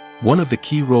cinematography. One of the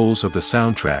key roles of the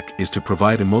soundtrack is to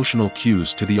provide emotional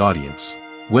cues to the audience.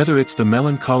 Whether it's the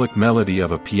melancholic melody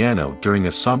of a piano during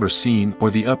a somber scene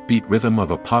or the upbeat rhythm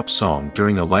of a pop song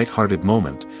during a light-hearted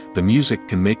moment, the music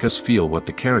can make us feel what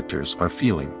the characters are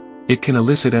feeling. It can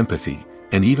elicit empathy,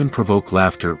 and even provoke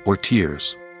laughter or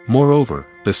tears. Moreover,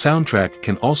 the soundtrack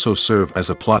can also serve as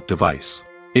a plot device.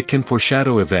 It can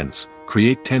foreshadow events,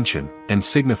 create tension, and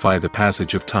signify the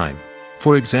passage of time.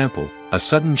 For example, a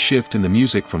sudden shift in the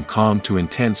music from calm to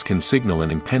intense can signal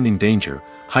an impending danger,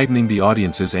 heightening the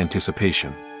audience's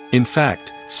anticipation. In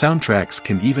fact, soundtracks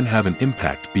can even have an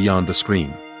impact beyond the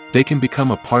screen. They can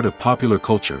become a part of popular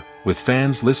culture, with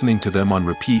fans listening to them on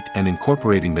repeat and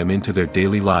incorporating them into their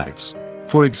daily lives.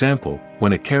 For example,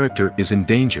 when a character is in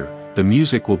danger, the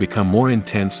music will become more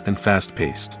intense and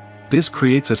fast-paced. This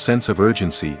creates a sense of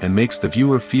urgency and makes the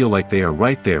viewer feel like they are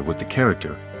right there with the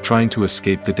character, trying to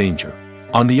escape the danger.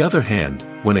 On the other hand,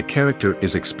 when a character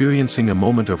is experiencing a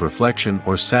moment of reflection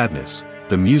or sadness,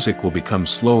 the music will become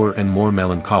slower and more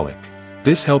melancholic.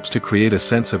 This helps to create a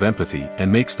sense of empathy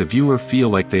and makes the viewer feel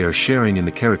like they are sharing in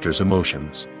the character's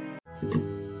emotions.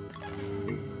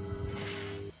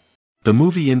 The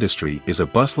movie industry is a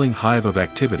bustling hive of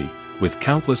activity, with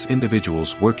countless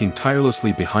individuals working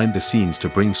tirelessly behind the scenes to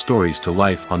bring stories to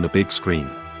life on the big screen.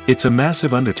 It's a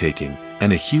massive undertaking,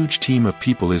 and a huge team of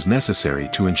people is necessary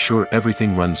to ensure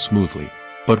everything runs smoothly.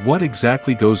 But what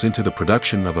exactly goes into the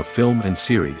production of a film and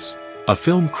series? A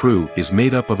film crew is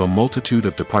made up of a multitude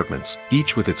of departments,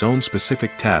 each with its own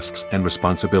specific tasks and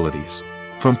responsibilities.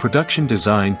 From production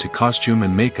design to costume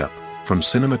and makeup, from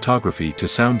cinematography to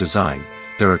sound design,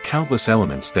 there are countless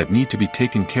elements that need to be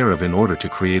taken care of in order to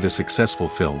create a successful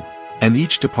film. And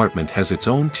each department has its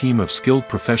own team of skilled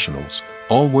professionals,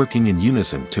 all working in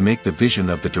unison to make the vision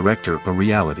of the director a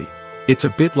reality. It's a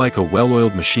bit like a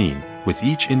well-oiled machine, with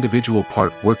each individual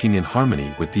part working in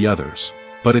harmony with the others.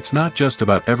 But it's not just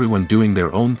about everyone doing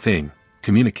their own thing.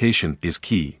 Communication is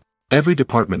key. Every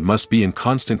department must be in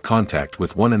constant contact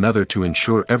with one another to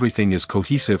ensure everything is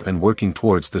cohesive and working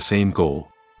towards the same goal.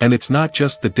 And it's not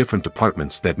just the different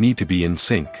departments that need to be in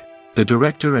sync. The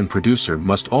director and producer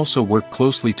must also work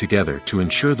closely together to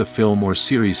ensure the film or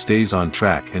series stays on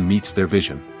track and meets their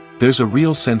vision. There's a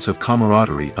real sense of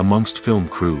camaraderie amongst film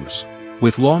crews.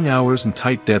 With long hours and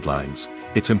tight deadlines,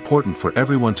 it's important for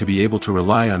everyone to be able to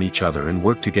rely on each other and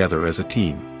work together as a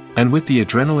team. And with the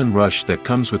adrenaline rush that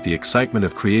comes with the excitement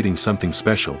of creating something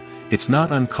special, it's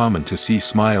not uncommon to see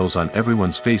smiles on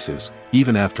everyone's faces,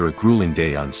 even after a grueling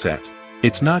day on set.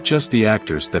 It's not just the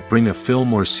actors that bring a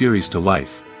film or series to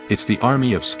life, it's the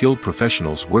army of skilled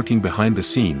professionals working behind the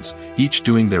scenes, each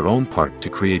doing their own part to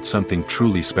create something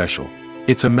truly special.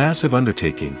 It's a massive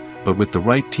undertaking, but with the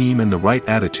right team and the right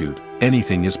attitude,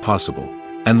 anything is possible.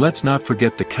 And let's not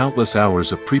forget the countless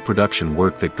hours of pre-production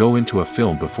work that go into a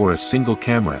film before a single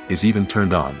camera is even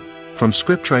turned on. From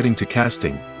scriptwriting to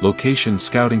casting, location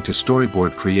scouting to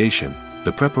storyboard creation,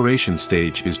 the preparation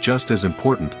stage is just as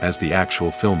important as the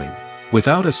actual filming.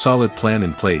 Without a solid plan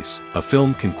in place, a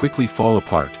film can quickly fall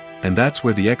apart, and that's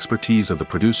where the expertise of the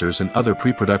producers and other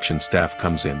pre-production staff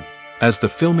comes in. As the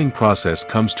filming process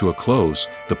comes to a close,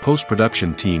 the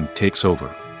post-production team takes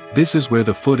over. This is where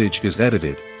the footage is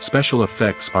edited, special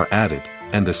effects are added,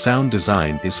 and the sound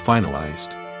design is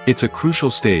finalized. It's a crucial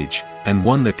stage, and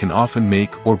one that can often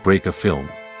make or break a film.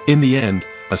 In the end,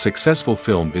 a successful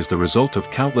film is the result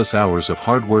of countless hours of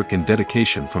hard work and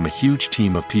dedication from a huge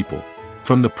team of people.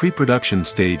 From the pre-production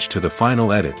stage to the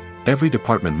final edit, every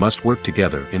department must work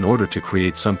together in order to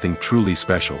create something truly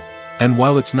special. And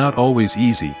while it's not always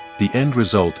easy, the end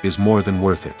result is more than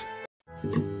worth it.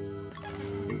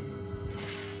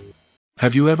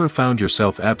 Have you ever found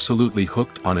yourself absolutely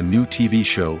hooked on a new TV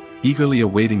show, eagerly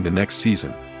awaiting the next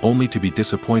season, only to be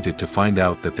disappointed to find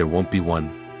out that there won't be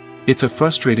one? It's a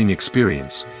frustrating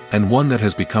experience, and one that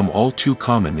has become all too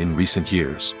common in recent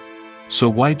years. So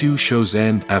why do shows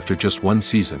end after just one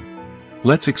season?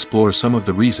 Let's explore some of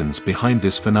the reasons behind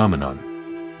this phenomenon.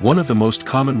 One of the most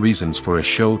common reasons for a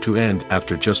show to end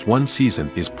after just one season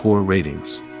is poor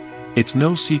ratings. It's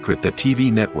no secret that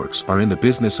TV networks are in the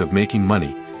business of making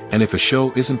money, and if a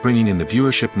show isn't bringing in the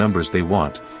viewership numbers they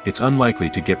want, it's unlikely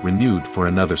to get renewed for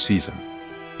another season.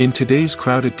 In today's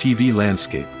crowded TV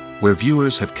landscape, where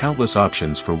viewers have countless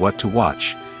options for what to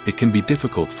watch, it can be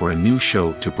difficult for a new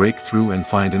show to break through and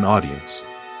find an audience.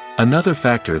 Another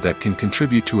factor that can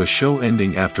contribute to a show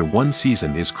ending after one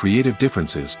season is creative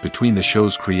differences between the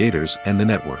show's creators and the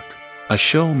network. A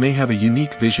show may have a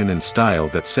unique vision and style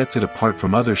that sets it apart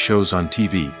from other shows on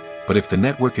TV, but if the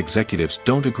network executives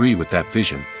don't agree with that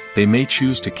vision, they may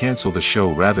choose to cancel the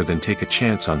show rather than take a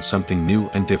chance on something new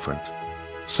and different.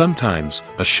 Sometimes,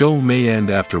 a show may end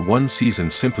after one season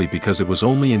simply because it was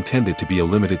only intended to be a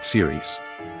limited series.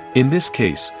 In this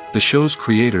case, the show's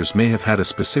creators may have had a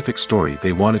specific story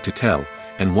they wanted to tell,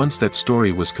 and once that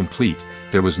story was complete,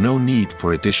 there was no need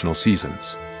for additional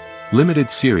seasons.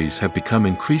 Limited series have become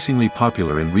increasingly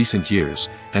popular in recent years,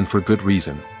 and for good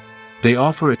reason. They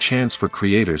offer a chance for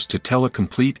creators to tell a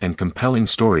complete and compelling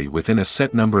story within a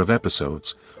set number of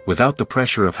episodes, without the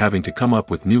pressure of having to come up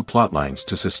with new plotlines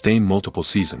to sustain multiple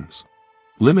seasons.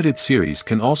 Limited series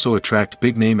can also attract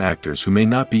big-name actors who may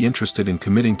not be interested in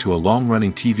committing to a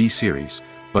long-running TV series,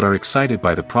 but are excited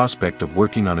by the prospect of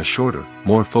working on a shorter,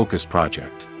 more focused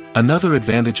project. Another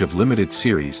advantage of limited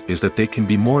series is that they can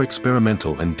be more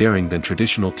experimental and daring than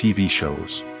traditional TV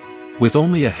shows. With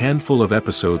only a handful of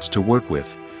episodes to work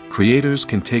with, creators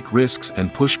can take risks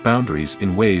and push boundaries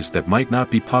in ways that might not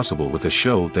be possible with a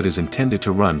show that is intended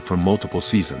to run for multiple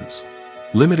seasons.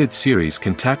 Limited series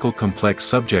can tackle complex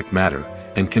subject matter,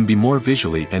 and can be more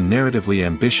visually and narratively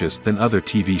ambitious than other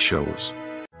TV shows.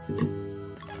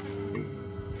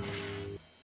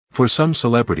 For some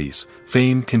celebrities,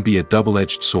 fame can be a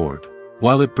double-edged sword.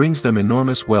 While it brings them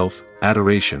enormous wealth,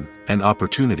 adoration, and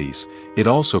opportunities, it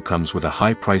also comes with a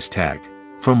high price tag.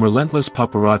 From relentless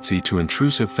paparazzi to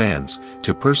intrusive fans,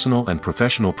 to personal and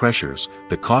professional pressures,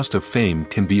 the cost of fame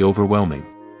can be overwhelming.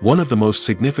 One of the most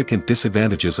significant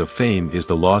disadvantages of fame is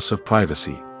the loss of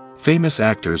privacy. Famous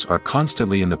actors are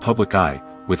constantly in the public eye,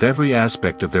 with every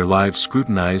aspect of their lives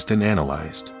scrutinized and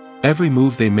analyzed. Every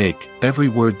move they make, every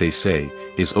word they say,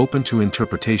 is open to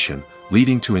interpretation,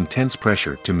 leading to intense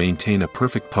pressure to maintain a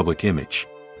perfect public image.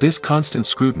 This constant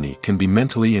scrutiny can be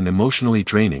mentally and emotionally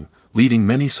draining, leading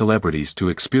many celebrities to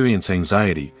experience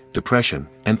anxiety, depression,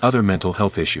 and other mental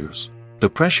health issues. The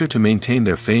pressure to maintain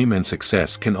their fame and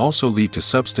success can also lead to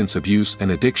substance abuse and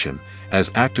addiction,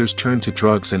 as actors turn to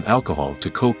drugs and alcohol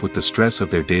to cope with the stress of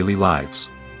their daily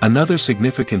lives. Another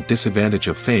significant disadvantage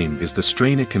of fame is the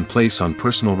strain it can place on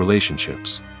personal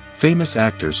relationships. Famous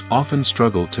actors often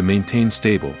struggle to maintain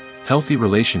stable, healthy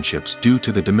relationships due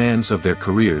to the demands of their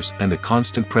careers and the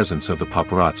constant presence of the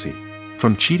paparazzi.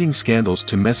 From cheating scandals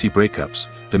to messy breakups,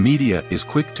 the media is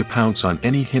quick to pounce on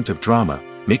any hint of drama,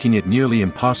 making it nearly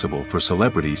impossible for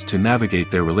celebrities to navigate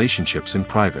their relationships in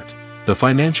private. The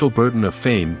financial burden of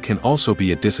fame can also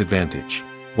be a disadvantage.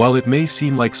 While it may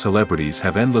seem like celebrities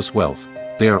have endless wealth,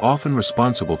 they are often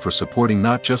responsible for supporting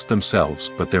not just themselves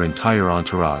but their entire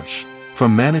entourage.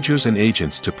 From managers and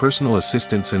agents to personal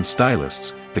assistants and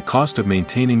stylists, the cost of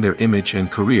maintaining their image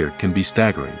and career can be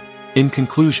staggering. In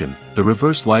conclusion, the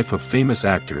reverse life of famous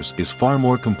actors is far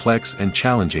more complex and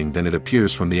challenging than it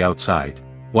appears from the outside.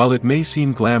 While it may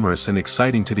seem glamorous and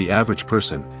exciting to the average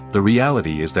person, the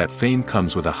reality is that fame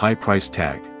comes with a high price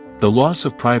tag. The loss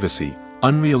of privacy,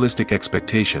 unrealistic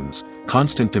expectations,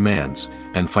 constant demands,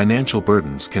 and financial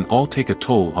burdens can all take a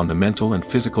toll on the mental and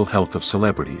physical health of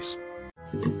celebrities.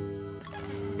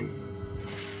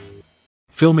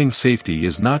 Filming safety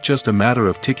is not just a matter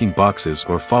of ticking boxes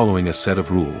or following a set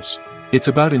of rules. It's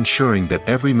about ensuring that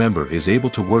every member is able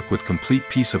to work with complete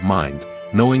peace of mind,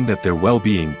 knowing that their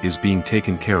well-being is being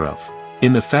taken care of.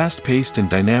 In the fast-paced and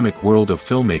dynamic world of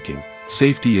filmmaking,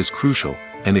 safety is crucial,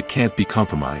 and it can't be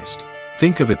compromised.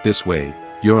 Think of it this way: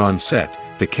 you're on set,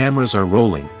 the cameras are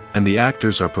rolling, and the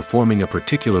actors are performing a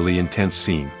particularly intense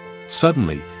scene.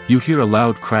 Suddenly, you hear a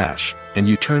loud crash, and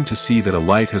you turn to see that a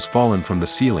light has fallen from the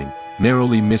ceiling,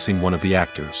 narrowly missing one of the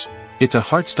actors. It's a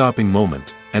heart-stopping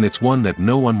moment, and it's one that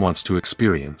no one wants to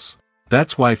experience.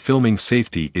 That's why filming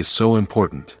safety is so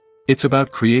important. It's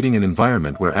about creating an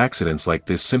environment where accidents like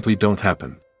this simply don't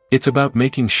happen. It's about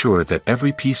making sure that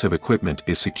every piece of equipment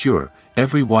is secure,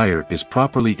 every wire is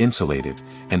properly insulated,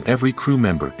 and every crew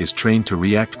member is trained to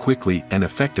react quickly and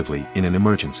effectively in an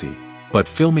emergency. But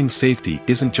filming safety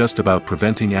isn't just about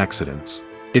preventing accidents.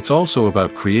 It's also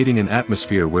about creating an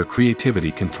atmosphere where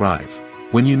creativity can thrive.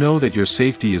 When you know that your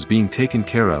safety is being taken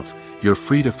care of, you're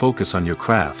free to focus on your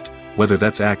craft, whether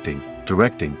that's acting,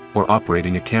 directing, or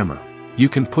operating a camera. You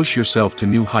can push yourself to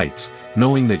new heights,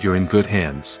 knowing that you're in good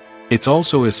hands. It's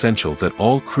also essential that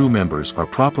all crew members are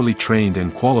properly trained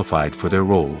and qualified for their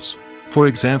roles. For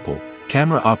example,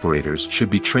 camera operators should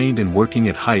be trained in working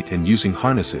at height and using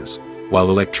harnesses, while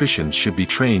electricians should be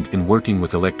trained in working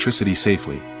with electricity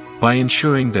safely. By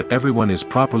ensuring that everyone is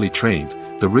properly trained,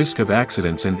 the risk of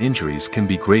accidents and injuries can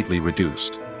be greatly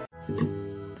reduced.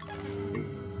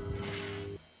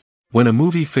 When a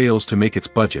movie fails to make its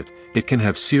budget, it can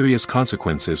have serious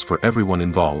consequences for everyone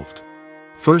involved.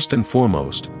 First and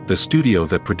foremost, the studio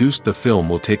that produced the film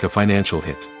will take a financial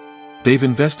hit. They've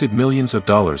invested millions of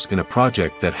dollars in a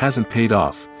project that hasn't paid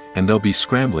off, and they'll be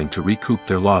scrambling to recoup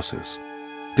their losses.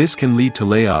 This can lead to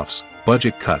layoffs,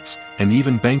 budget cuts, and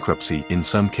even bankruptcy in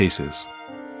some cases.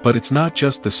 But it's not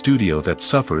just the studio that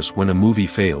suffers when a movie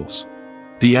fails.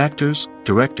 The actors,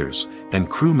 directors, and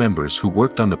crew members who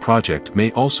worked on the project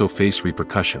may also face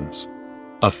repercussions.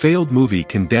 A failed movie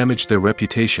can damage their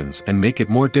reputations and make it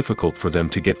more difficult for them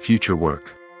to get future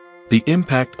work. The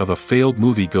impact of a failed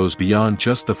movie goes beyond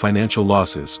just the financial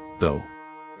losses, though.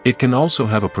 It can also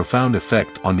have a profound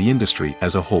effect on the industry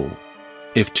as a whole.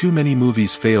 If too many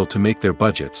movies fail to make their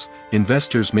budgets,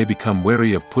 investors may become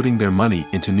wary of putting their money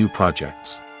into new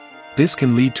projects. This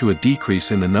can lead to a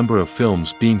decrease in the number of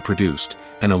films being produced,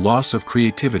 and a loss of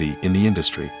creativity in the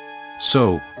industry.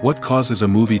 So, what causes a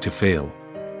movie to fail?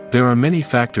 There are many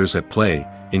factors at play,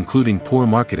 including poor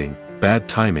marketing, bad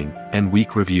timing, and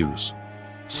weak reviews.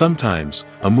 Sometimes,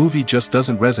 a movie just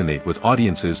doesn't resonate with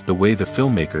audiences the way the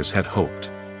filmmakers had hoped.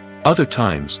 Other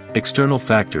times, external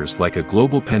factors like a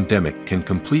global pandemic can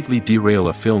completely derail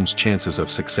a film's chances of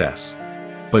success.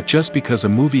 But just because a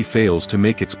movie fails to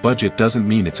make its budget doesn't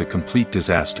mean it's a complete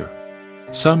disaster.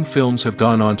 Some films have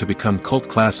gone on to become cult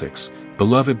classics,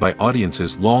 beloved by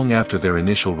audiences long after their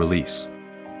initial release.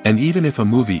 And even if a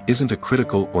movie isn't a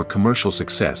critical or commercial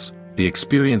success, the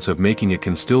experience of making it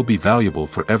can still be valuable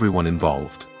for everyone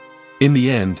involved. In the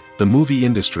end, the movie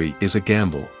industry is a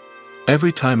gamble.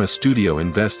 Every time a studio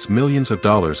invests millions of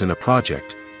dollars in a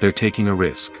project, they're taking a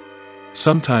risk.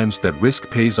 Sometimes that risk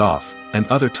pays off, and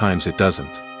other times it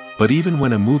doesn't. But even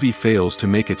when a movie fails to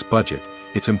make its budget,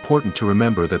 it's important to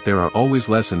remember that there are always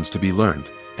lessons to be learned,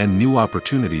 and new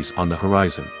opportunities on the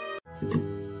horizon.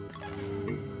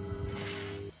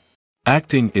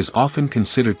 Acting is often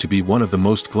considered to be one of the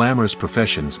most glamorous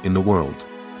professions in the world.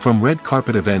 From red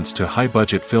carpet events to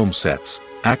high-budget film sets,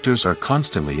 actors are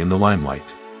constantly in the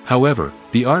limelight. However,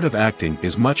 the art of acting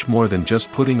is much more than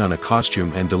just putting on a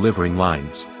costume and delivering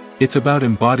lines. It's about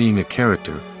embodying a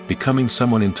character, becoming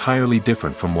someone entirely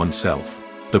different from oneself.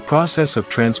 The process of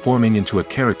transforming into a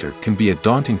character can be a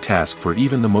daunting task for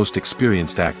even the most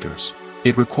experienced actors.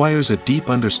 It requires a deep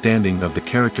understanding of the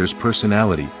character's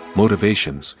personality,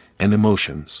 motivations, and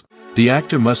emotions. The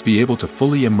actor must be able to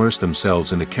fully immerse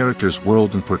themselves in the character's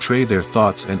world and portray their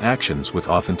thoughts and actions with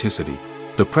authenticity.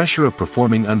 The pressure of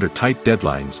performing under tight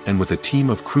deadlines and with a team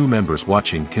of crew members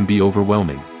watching can be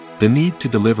overwhelming. The need to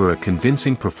deliver a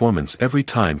convincing performance every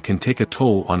time can take a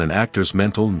toll on an actor's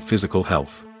mental and physical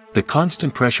health. The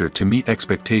constant pressure to meet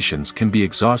expectations can be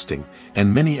exhausting,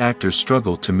 and many actors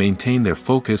struggle to maintain their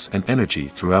focus and energy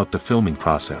throughout the filming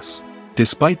process.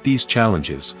 Despite these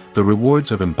challenges, the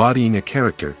rewards of embodying a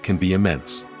character can be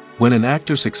immense. When an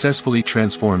actor successfully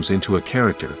transforms into a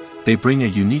character, they bring a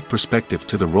unique perspective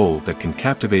to the role that can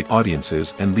captivate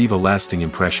audiences and leave a lasting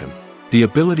impression. The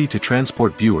ability to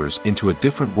transport viewers into a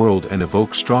different world and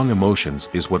evoke strong emotions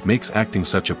is what makes acting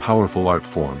such a powerful art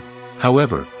form.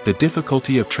 However, the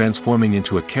difficulty of transforming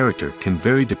into a character can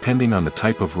vary depending on the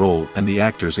type of role and the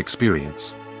actor's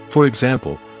experience. For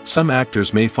example, some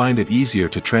actors may find it easier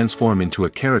to transform into a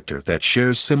character that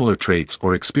shares similar traits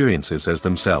or experiences as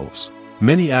themselves.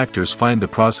 Many actors find the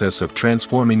process of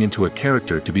transforming into a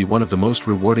character to be one of the most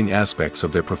rewarding aspects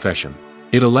of their profession.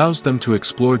 It allows them to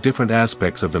explore different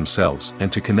aspects of themselves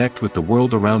and to connect with the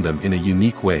world around them in a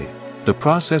unique way. The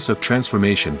process of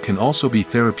transformation can also be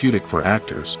therapeutic for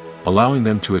actors, allowing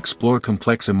them to explore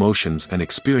complex emotions and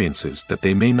experiences that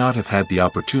they may not have had the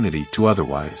opportunity to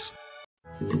otherwise.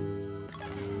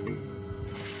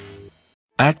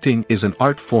 Acting is an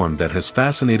art form that has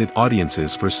fascinated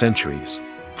audiences for centuries.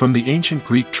 From the ancient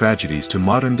Greek tragedies to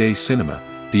modern-day cinema,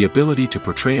 the ability to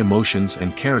portray emotions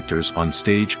and characters on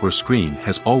stage or screen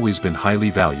has always been highly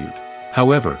valued.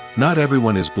 However, not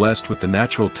everyone is blessed with the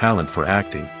natural talent for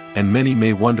acting, and many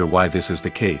may wonder why this is the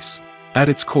case. At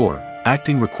its core,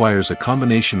 acting requires a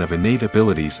combination of innate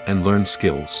abilities and learned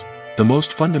skills. The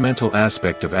most fundamental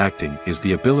aspect of acting is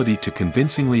the ability to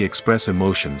convincingly express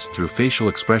emotions through facial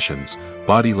expressions,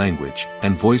 body language,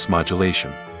 and voice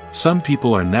modulation. Some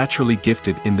people are naturally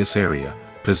gifted in this area,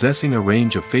 possessing a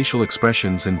range of facial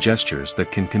expressions and gestures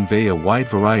that can convey a wide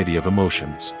variety of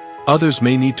emotions. Others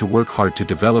may need to work hard to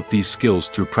develop these skills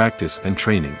through practice and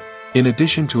training. In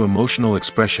addition to emotional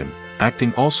expression,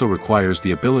 acting also requires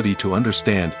the ability to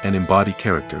understand and embody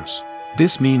characters.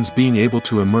 This means being able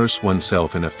to immerse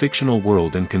oneself in a fictional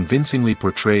world and convincingly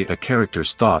portray a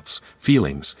character's thoughts,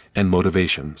 feelings, and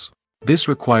motivations. This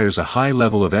requires a high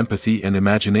level of empathy and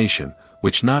imagination,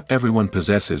 which not everyone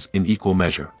possesses in equal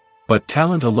measure. But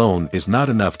talent alone is not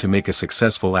enough to make a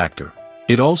successful actor.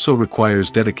 It also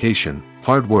requires dedication,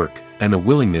 hard work, and a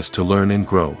willingness to learn and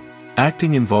grow.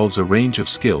 Acting involves a range of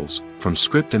skills, from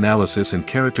script analysis and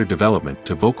character development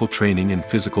to vocal training and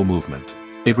physical movement.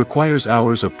 It requires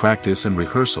hours of practice and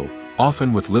rehearsal,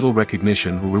 often with little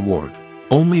recognition or reward.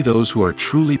 Only those who are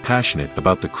truly passionate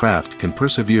about the craft can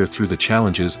persevere through the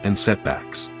challenges and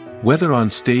setbacks. Whether on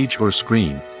stage or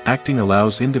screen, acting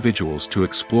allows individuals to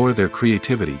explore their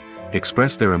creativity,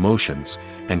 express their emotions,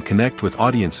 and connect with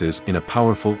audiences in a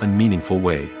powerful and meaningful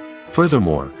way.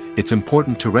 Furthermore, it's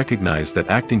important to recognize that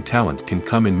acting talent can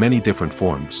come in many different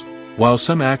forms. While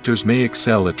some actors may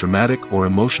excel at dramatic or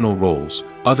emotional roles,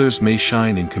 others may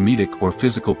shine in comedic or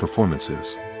physical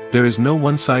performances. There is no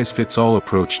one-size-fits-all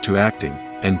approach to acting,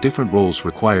 and different roles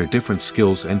require different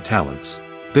skills and talents.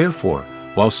 Therefore,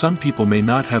 while some people may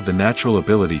not have the natural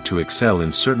ability to excel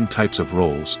in certain types of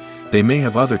roles, they may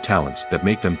have other talents that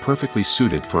make them perfectly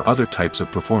suited for other types of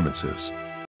performances.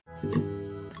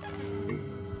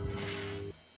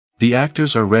 The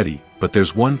actors are ready, but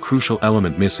there's one crucial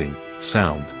element missing: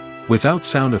 sound. Without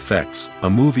sound effects, a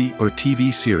movie or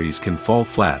TV series can fall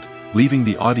flat, leaving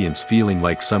the audience feeling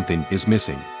like something is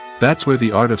missing. That's where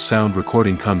the art of sound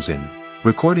recording comes in.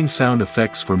 Recording sound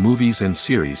effects for movies and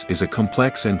series is a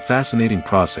complex and fascinating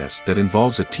process that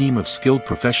involves a team of skilled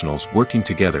professionals working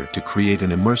together to create an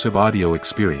immersive audio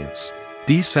experience.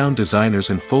 These sound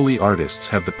designers and Foley artists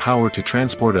have the power to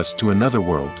transport us to another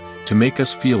world, to make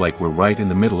us feel like we're right in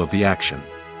the middle of the action.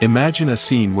 Imagine a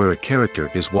scene where a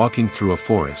character is walking through a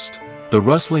forest. The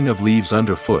rustling of leaves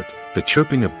underfoot, the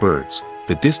chirping of birds,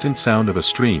 the distant sound of a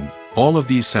stream, all of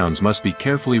these sounds must be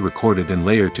carefully recorded and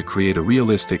layered to create a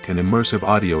realistic and immersive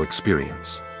audio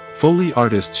experience. Foley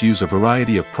artists use a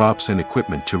variety of props and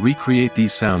equipment to recreate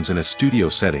these sounds in a studio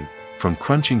setting, from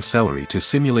crunching celery to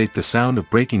simulate the sound of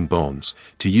breaking bones,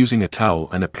 to using a towel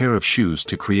and a pair of shoes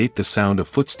to create the sound of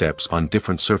footsteps on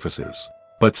different surfaces.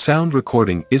 But sound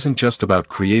recording isn't just about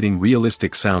creating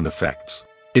realistic sound effects.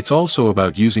 It's also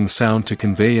about using sound to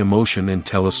convey emotion and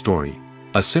tell a story.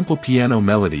 A simple piano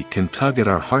melody can tug at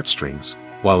our heartstrings,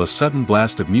 while a sudden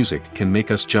blast of music can make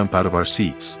us jump out of our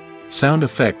seats. Sound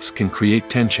effects can create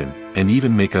tension, and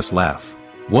even make us laugh.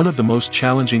 One of the most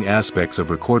challenging aspects of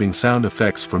recording sound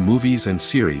effects for movies and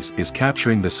series is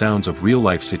capturing the sounds of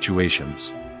real-life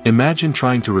situations. Imagine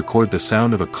trying to record the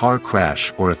sound of a car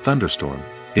crash or a thunderstorm.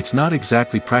 It's not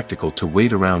exactly practical to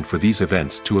wait around for these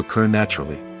events to occur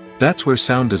naturally. That's where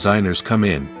sound designers come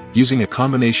in, using a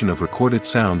combination of recorded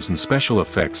sounds and special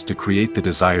effects to create the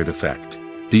desired effect.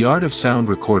 The art of sound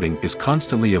recording is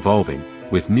constantly evolving,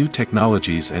 with new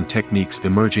technologies and techniques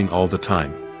emerging all the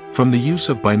time. From the use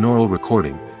of binaural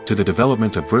recording, to the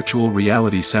development of virtual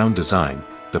reality sound design,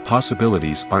 the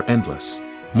possibilities are endless.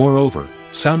 Moreover,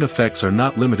 sound effects are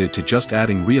not limited to just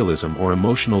adding realism or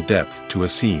emotional depth to a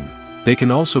scene. They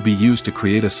can also be used to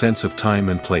create a sense of time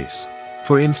and place.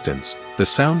 For instance, the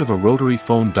sound of a rotary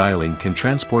phone dialing can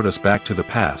transport us back to the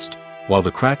past, while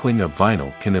the crackling of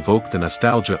vinyl can evoke the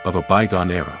nostalgia of a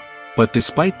bygone era. But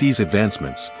despite these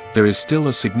advancements, there is still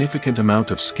a significant amount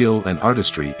of skill and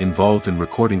artistry involved in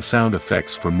recording sound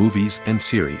effects for movies and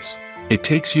series. It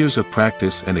takes years of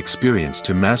practice and experience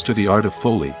to master the art of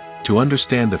Foley, to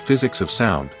understand the physics of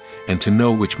sound, and to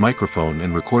know which microphone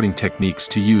and recording techniques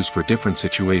to use for different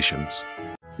situations.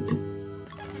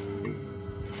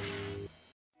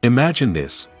 Imagine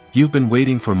this: you've been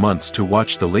waiting for months to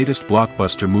watch the latest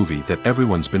blockbuster movie that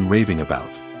everyone's been raving about.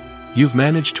 You've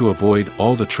managed to avoid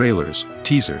all the trailers,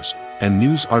 teasers, and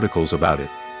news articles about it,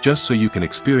 just so you can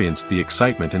experience the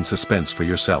excitement and suspense for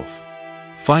yourself.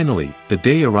 Finally, the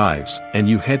day arrives, and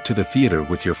you head to the theater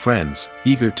with your friends,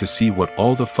 eager to see what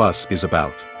all the fuss is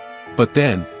about. But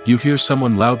then, you hear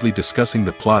someone loudly discussing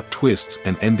the plot twists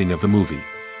and ending of the movie.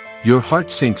 Your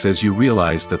heart sinks as you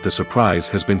realize that the surprise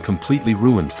has been completely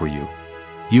ruined for you.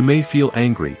 You may feel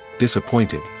angry,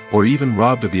 disappointed, or even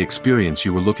robbed of the experience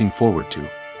you were looking forward to.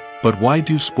 But why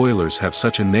do spoilers have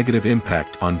such a negative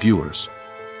impact on viewers?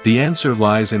 The answer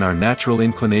lies in our natural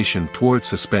inclination toward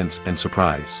suspense and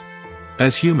surprise.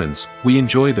 As humans, we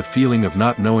enjoy the feeling of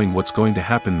not knowing what's going to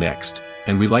happen next,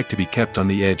 and we like to be kept on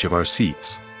the edge of our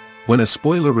seats. When a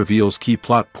spoiler reveals key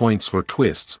plot points or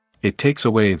twists, it takes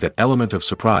away that element of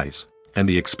surprise, and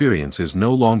the experience is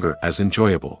no longer as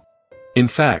enjoyable. In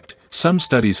fact, some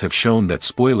studies have shown that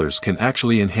spoilers can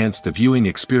actually enhance the viewing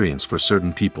experience for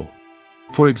certain people.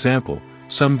 For example,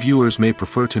 some viewers may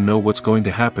prefer to know what's going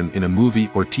to happen in a movie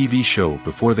or TV show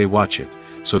before they watch it,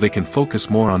 so they can focus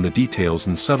more on the details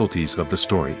and subtleties of the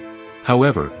story.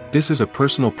 However, this is a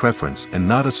personal preference and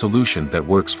not a solution that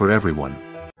works for everyone.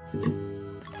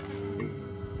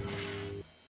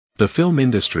 The film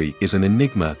industry is an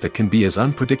enigma that can be as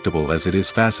unpredictable as it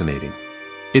is fascinating.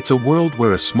 It's a world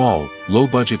where a small,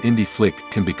 low-budget indie flick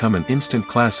can become an instant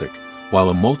classic, while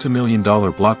a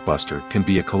multi-million-dollar blockbuster can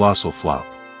be a colossal flop.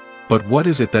 But what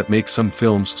is it that makes some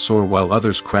films soar while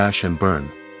others crash and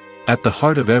burn? At the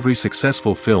heart of every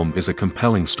successful film is a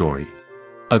compelling story.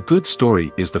 A good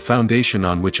story is the foundation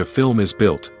on which a film is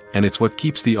built, and it's what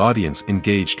keeps the audience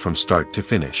engaged from start to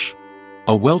finish.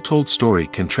 A well-told story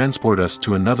can transport us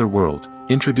to another world,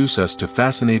 introduce us to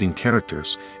fascinating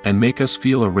characters, and make us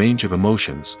feel a range of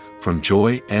emotions, from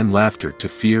joy and laughter to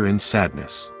fear and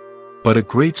sadness. But a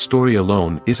great story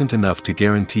alone isn't enough to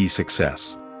guarantee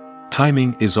success.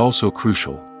 Timing is also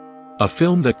crucial. A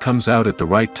film that comes out at the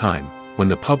right time, when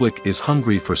the public is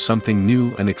hungry for something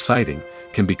new and exciting,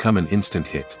 can become an instant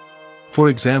hit. For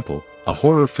example, a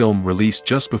horror film released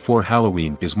just before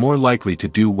Halloween is more likely to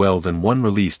do well than one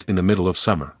released in the middle of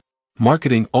summer.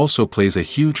 Marketing also plays a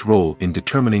huge role in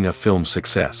determining a film's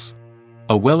success.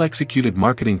 A well-executed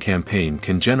marketing campaign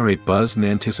can generate buzz and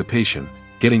anticipation,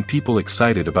 getting people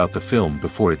excited about the film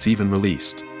before it's even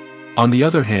released. On the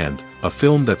other hand, a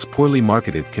film that's poorly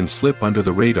marketed can slip under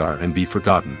the radar and be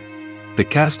forgotten. The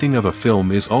casting of a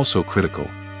film is also critical.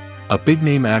 A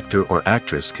big-name actor or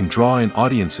actress can draw in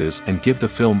audiences and give the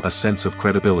film a sense of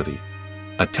credibility.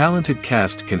 A talented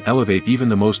cast can elevate even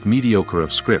the most mediocre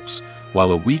of scripts,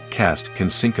 while a weak cast can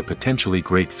sink a potentially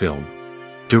great film.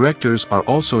 Directors are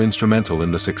also instrumental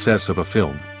in the success of a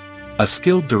film. A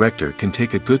skilled director can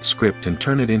take a good script and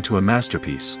turn it into a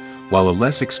masterpiece, while a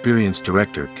less experienced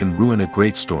director can ruin a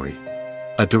great story.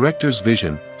 A director's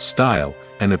vision, style,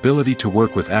 and ability to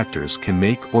work with actors can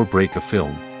make or break a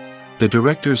film. The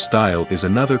director's style is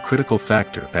another critical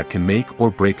factor that can make or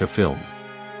break a film.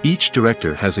 Each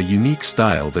director has a unique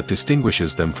style that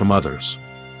distinguishes them from others.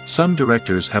 Some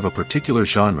directors have a particular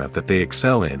genre that they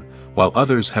excel in, while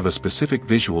others have a specific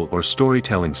visual or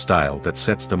storytelling style that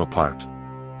sets them apart.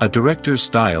 A director's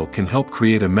style can help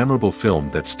create a memorable film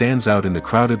that stands out in the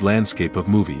crowded landscape of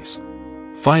movies.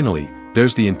 Finally,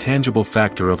 there's the intangible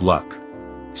factor of luck.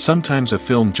 Sometimes a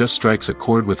film just strikes a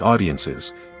chord with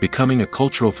audiences, becoming a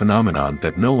cultural phenomenon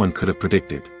that no one could have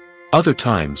predicted. Other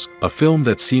times, a film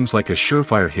that seems like a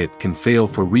surefire hit can fail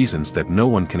for reasons that no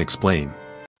one can explain.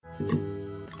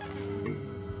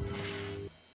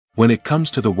 When it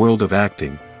comes to the world of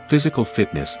acting, physical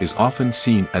fitness is often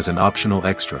seen as an optional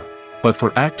extra. But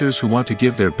for actors who want to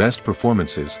give their best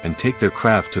performances and take their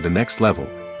craft to the next level,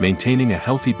 maintaining a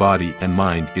healthy body and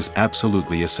mind is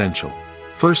absolutely essential.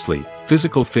 Firstly,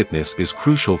 physical fitness is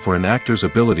crucial for an actor's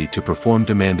ability to perform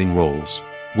demanding roles.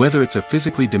 Whether it's a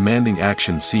physically demanding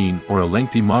action scene or a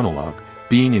lengthy monologue,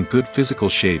 being in good physical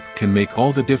shape can make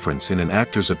all the difference in an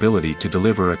actor's ability to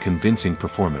deliver a convincing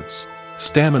performance.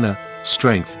 Stamina,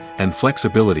 strength, and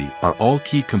flexibility are all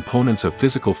key components of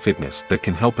physical fitness that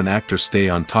can help an actor stay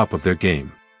on top of their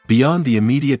game. Beyond the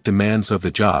immediate demands of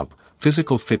the job,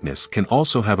 physical fitness can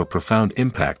also have a profound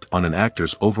impact on an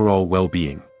actor's overall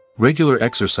well-being. Regular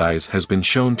exercise has been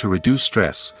shown to reduce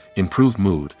stress, improve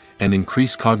mood, and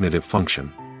increase cognitive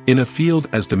function. In a field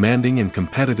as demanding and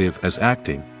competitive as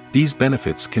acting, these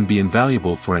benefits can be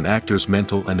invaluable for an actor's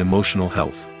mental and emotional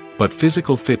health. But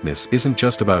physical fitness isn't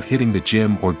just about hitting the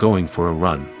gym or going for a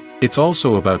run. It's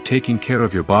also about taking care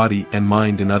of your body and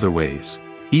mind in other ways.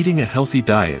 Eating a healthy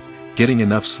diet, getting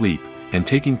enough sleep, and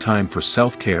taking time for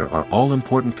self-care are all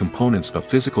important components of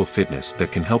physical fitness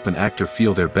that can help an actor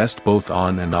feel their best both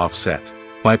on and off set.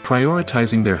 By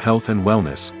prioritizing their health and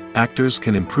wellness, actors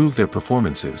can improve their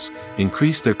performances,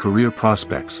 increase their career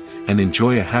prospects, and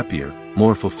enjoy a happier,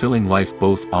 more fulfilling life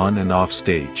both on and off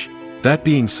stage. That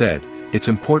being said, it's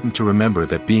important to remember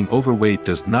that being overweight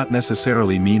does not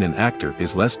necessarily mean an actor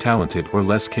is less talented or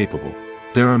less capable.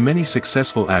 There are many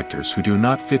successful actors who do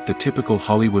not fit the typical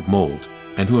Hollywood mold,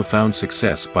 and who have found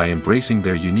success by embracing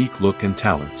their unique look and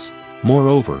talents.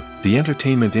 Moreover, the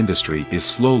entertainment industry is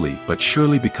slowly but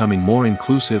surely becoming more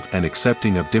inclusive and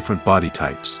accepting of different body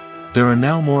types. There are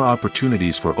now more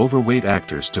opportunities for overweight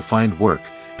actors to find work,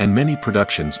 and many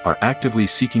productions are actively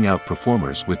seeking out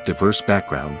performers with diverse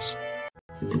backgrounds.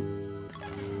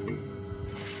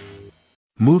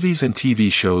 Movies and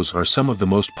TV shows are some of the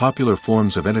most popular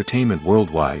forms of entertainment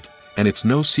worldwide, and it's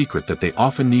no secret that they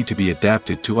often need to be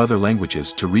adapted to other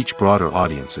languages to reach broader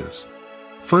audiences.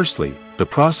 Firstly, the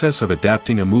process of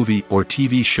adapting a movie or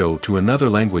TV show to another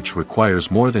language requires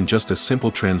more than just a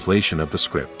simple translation of the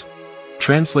script.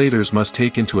 Translators must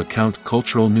take into account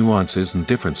cultural nuances and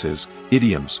differences,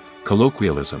 idioms,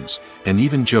 colloquialisms, and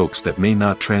even jokes that may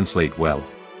not translate well.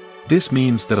 This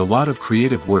means that a lot of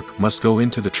creative work must go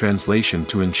into the translation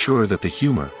to ensure that the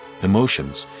humor,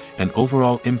 emotions, and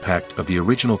overall impact of the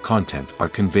original content are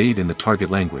conveyed in the target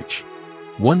language.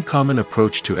 One common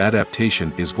approach to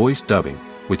adaptation is voice dubbing,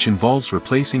 which involves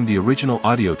replacing the original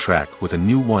audio track with a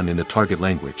new one in the target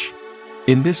language.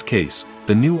 In this case,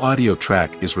 the new audio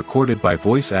track is recorded by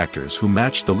voice actors who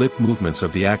match the lip movements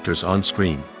of the actors on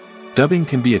screen. Dubbing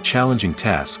can be a challenging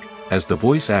task, as the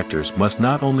voice actors must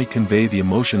not only convey the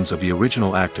emotions of the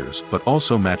original actors but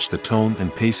also match the tone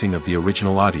and pacing of the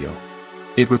original audio.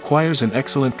 It requires an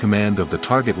excellent command of the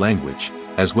target language,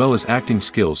 as well as acting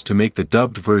skills to make the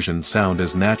dubbed version sound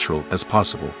as natural as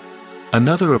possible.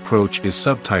 Another approach is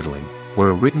subtitling, where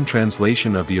a written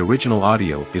translation of the original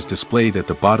audio is displayed at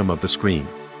the bottom of the screen.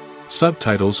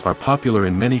 Subtitles are popular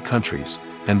in many countries,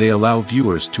 and they allow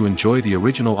viewers to enjoy the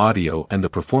original audio and the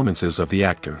performances of the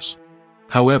actors.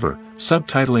 However,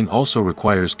 subtitling also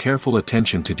requires careful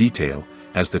attention to detail,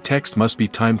 as the text must be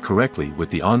timed correctly with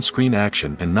the on-screen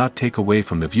action and not take away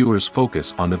from the viewer's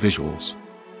focus on the visuals.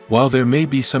 While there may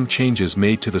be some changes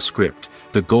made to the script,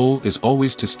 the goal is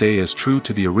always to stay as true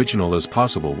to the original as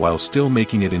possible while still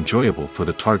making it enjoyable for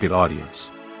the target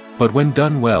audience. But when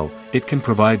done well, it can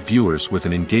provide viewers with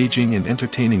an engaging and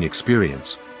entertaining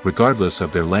experience, regardless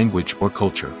of their language or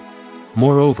culture.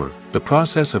 Moreover, the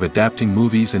process of adapting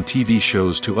movies and TV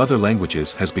shows to other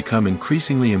languages has become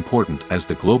increasingly important as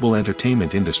the global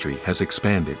entertainment industry has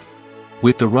expanded.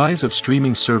 With the rise of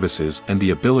streaming services and the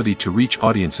ability to reach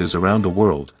audiences around the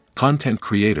world, content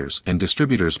creators and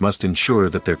distributors must ensure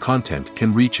that their content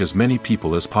can reach as many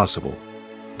people as possible.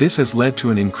 This has led to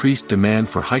an increased demand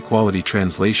for high-quality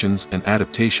translations and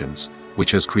adaptations,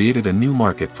 which has created a new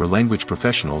market for language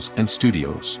professionals and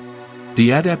studios.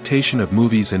 The adaptation of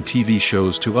movies and TV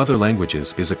shows to other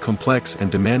languages is a complex and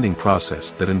demanding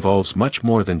process that involves much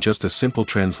more than just a simple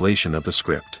translation of the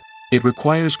script. It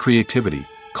requires creativity,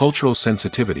 cultural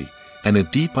sensitivity, and a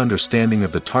deep understanding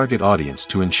of the target audience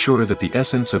to ensure that the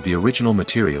essence of the original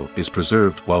material is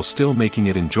preserved while still making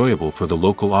it enjoyable for the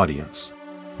local audience.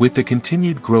 With the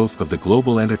continued growth of the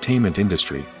global entertainment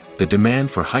industry, the demand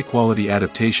for high-quality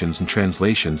adaptations and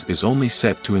translations is only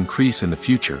set to increase in the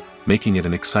future, making it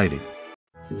an exciting.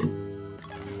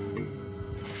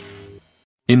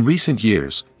 In recent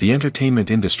years, the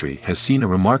entertainment industry has seen a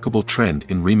remarkable trend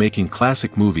in remaking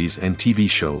classic movies and TV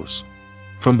shows.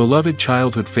 From beloved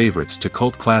childhood favorites to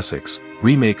cult classics,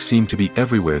 remakes seem to be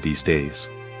everywhere these days.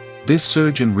 This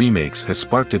surge in remakes has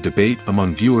sparked a debate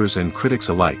among viewers and critics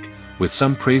alike, with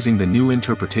some praising the new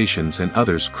interpretations and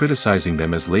others criticizing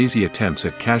them as lazy attempts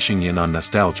at cashing in on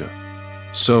nostalgia.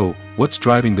 So, what's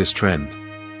driving this trend?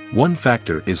 One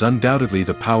factor is undoubtedly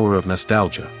the power of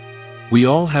nostalgia. We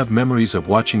all have memories of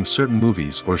watching certain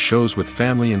movies or shows with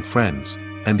family and friends,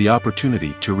 and the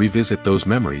opportunity to revisit those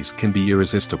memories can be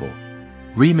irresistible.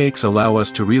 Remakes allow us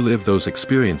to relive those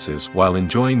experiences while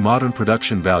enjoying modern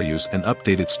production values and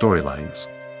updated storylines.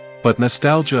 But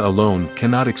nostalgia alone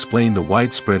cannot explain the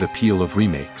widespread appeal of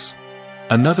remakes.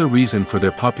 Another reason for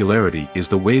their popularity is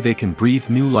the way they can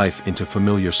breathe new life into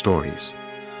familiar stories.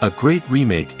 A great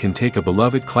remake can take a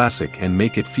beloved classic and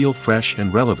make it feel fresh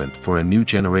and relevant for a new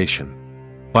generation.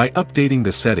 By updating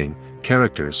the setting,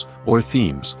 characters, or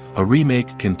themes, a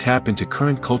remake can tap into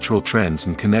current cultural trends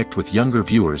and connect with younger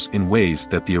viewers in ways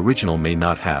that the original may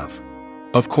not have.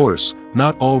 Of course,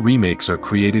 not all remakes are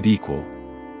created equal.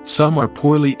 Some are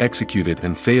poorly executed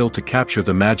and fail to capture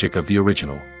the magic of the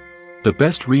original. The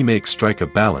best remakes strike a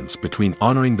balance between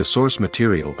honoring the source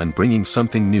material and bringing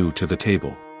something new to the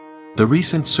table. The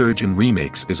recent surge in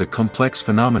remakes is a complex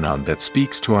phenomenon that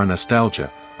speaks to our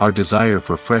nostalgia, our desire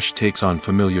for fresh takes on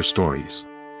familiar stories.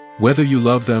 Whether you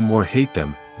love them or hate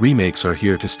them, remakes are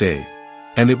here to stay.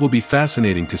 And it will be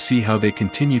fascinating to see how they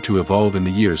continue to evolve in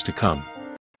the years to come.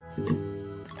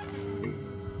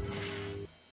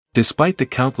 Despite the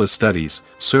countless studies,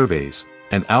 surveys,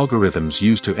 and algorithms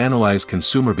used to analyze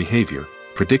consumer behavior,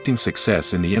 predicting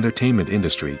success in the entertainment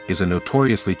industry is a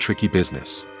notoriously tricky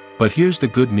business. But here's the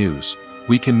good news: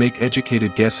 we can make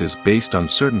educated guesses based on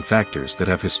certain factors that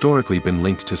have historically been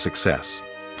linked to success.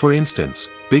 For instance,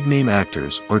 big-name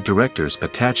actors or directors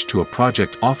attached to a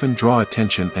project often draw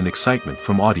attention and excitement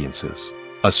from audiences.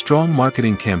 A strong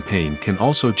marketing campaign can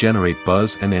also generate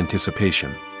buzz and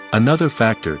anticipation. Another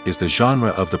factor is the genre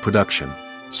of the production.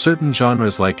 Certain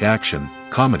genres like action,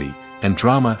 comedy, and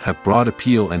drama have broad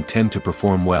appeal and tend to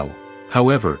perform well.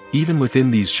 However, even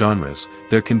within these genres,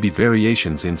 there can be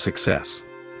variations in success.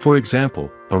 For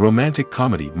example, a romantic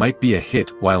comedy might be a hit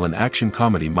while an action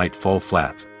comedy might fall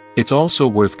flat. It's also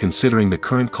worth considering the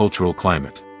current cultural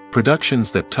climate.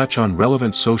 Productions that touch on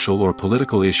relevant social or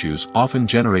political issues often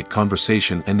generate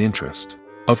conversation and interest.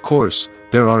 Of course,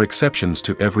 there are exceptions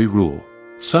to every rule.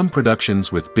 Some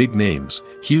productions with big names,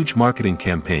 huge marketing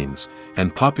campaigns,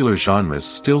 and popular genres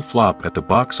still flop at the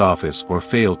box office or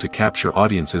fail to capture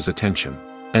audiences' attention.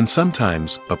 And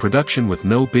sometimes, a production with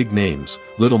no big names,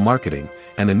 little marketing,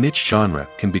 and a niche genre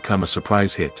can become a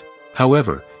surprise hit.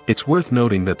 However, it's worth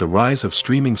noting that the rise of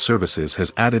streaming services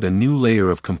has added a new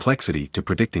layer of complexity to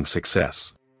predicting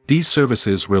success. These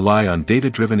services rely on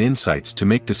data-driven insights to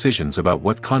make decisions about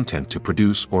what content to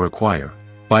produce or acquire.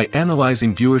 By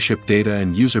analyzing viewership data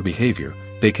and user behavior,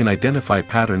 they can identify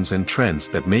patterns and trends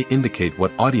that may indicate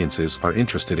what audiences are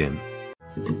interested in.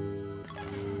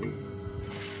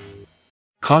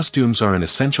 Costumes are an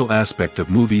essential aspect of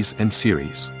movies and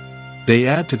series. They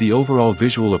add to the overall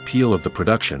visual appeal of the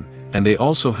production, and they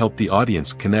also help the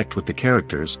audience connect with the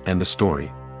characters and the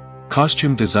story.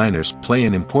 Costume designers play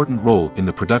an important role in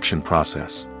the production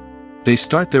process. They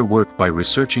start their work by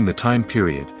researching the time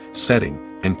period, setting,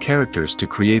 and characters to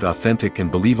create authentic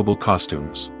and believable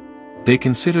costumes. They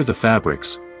consider the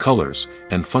fabrics, colors,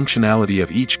 and functionality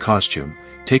of each costume,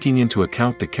 taking into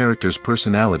account the character's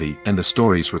personality and the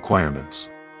story's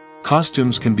requirements.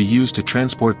 Costumes can be used to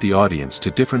transport the audience to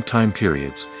different time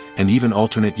periods, and even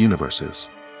alternate universes.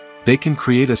 They can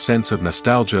create a sense of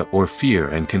nostalgia or fear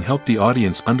and can help the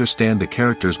audience understand the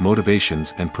character's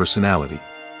motivations and personality.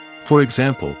 For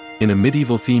example, in a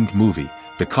medieval-themed movie,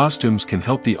 the costumes can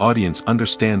help the audience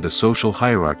understand the social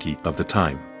hierarchy of the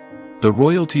time. The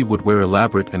royalty would wear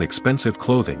elaborate and expensive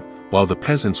clothing, while the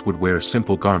peasants would wear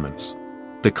simple garments.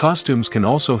 The costumes can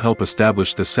also help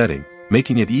establish the setting,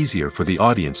 making it easier for the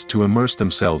audience to immerse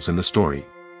themselves in the story.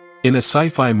 In a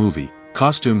sci-fi movie,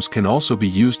 costumes can also be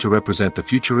used to represent the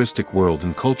futuristic world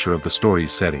and culture of the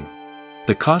story's setting.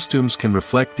 The costumes can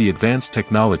reflect the advanced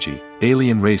technology,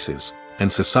 alien races,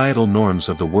 and societal norms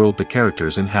of the world the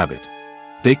characters inhabit.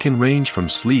 They can range from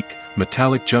sleek,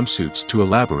 metallic jumpsuits to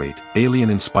elaborate,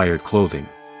 alien-inspired clothing.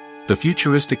 The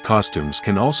futuristic costumes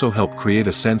can also help create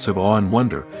a sense of awe and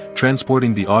wonder,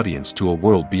 transporting the audience to a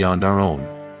world beyond our own.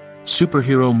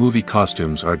 Superhero movie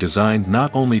costumes are designed not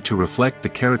only to reflect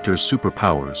the character's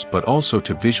superpowers but also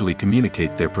to visually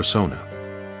communicate their persona.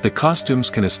 The costumes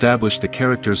can establish the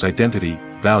character's identity,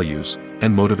 values,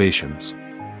 and motivations.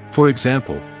 For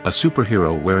example, a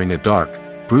superhero wearing a dark,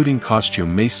 brooding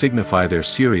costume may signify their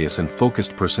serious and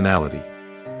focused personality.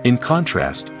 In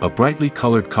contrast, a brightly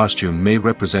colored costume may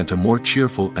represent a more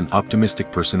cheerful and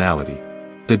optimistic personality.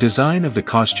 The design of the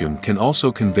costume can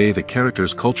also convey the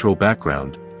character's cultural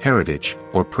background, heritage,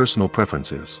 or personal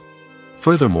preferences.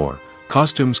 Furthermore,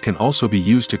 costumes can also be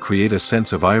used to create a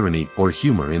sense of irony or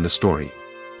humor in the story.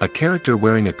 A character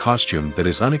wearing a costume that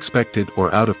is unexpected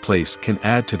or out of place can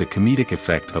add to the comedic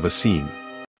effect of a scene.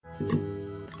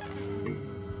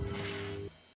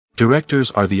 Directors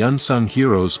are the unsung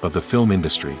heroes of the film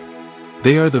industry.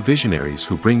 They are the visionaries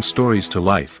who bring stories to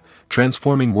life,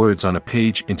 transforming words on a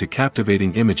page into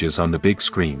captivating images on the big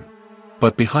screen.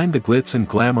 But behind the glitz and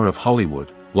glamour of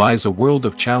Hollywood, lies a world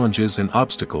of challenges and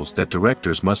obstacles that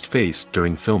directors must face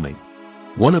during filming.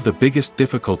 One of the biggest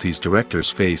difficulties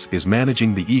directors face is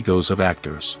managing the egos of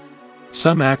actors.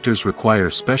 Some actors require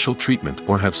special treatment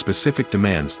or have specific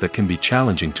demands that can be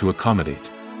challenging to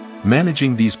accommodate.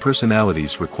 Managing these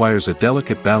personalities requires a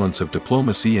delicate balance of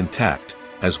diplomacy and tact,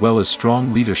 as well as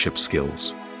strong leadership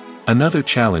skills. Another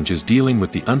challenge is dealing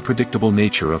with the unpredictable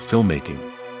nature of filmmaking.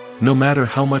 No matter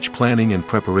how much planning and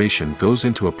preparation goes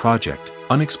into a project,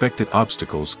 unexpected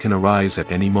obstacles can arise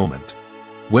at any moment.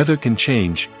 Weather can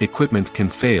change, equipment can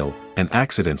fail, and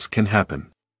accidents can happen.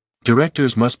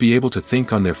 Directors must be able to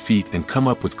think on their feet and come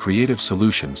up with creative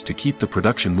solutions to keep the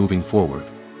production moving forward.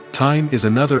 Time is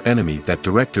another enemy that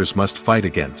directors must fight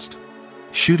against.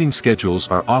 Shooting schedules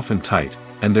are often tight,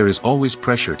 and there is always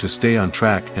pressure to stay on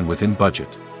track and within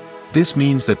budget. This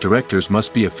means that directors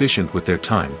must be efficient with their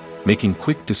time, making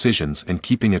quick decisions and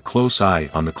keeping a close eye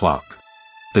on the clock.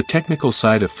 The technical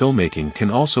side of filmmaking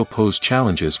can also pose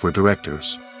challenges for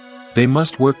directors. They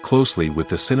must work closely with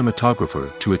the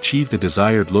cinematographer to achieve the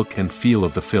desired look and feel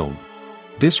of the film.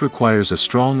 This requires a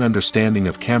strong understanding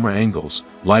of camera angles,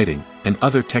 lighting, and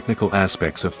other technical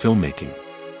aspects of filmmaking.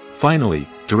 Finally,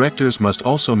 directors must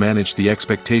also manage the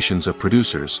expectations of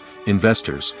producers,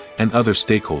 investors, and other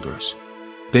stakeholders.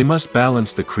 They must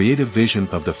balance the creative vision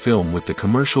of the film with the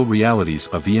commercial realities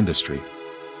of the industry.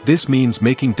 This means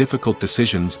making difficult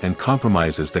decisions and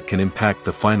compromises that can impact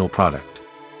the final product.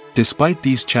 Despite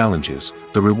these challenges,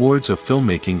 the rewards of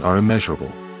filmmaking are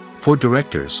immeasurable. For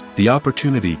directors, the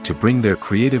opportunity to bring their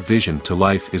creative vision to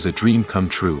life is a dream come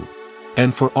true.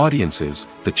 And for audiences,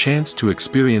 the chance to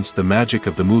experience the magic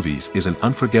of the movies is an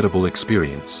unforgettable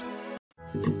experience.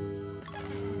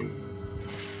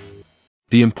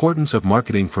 The importance of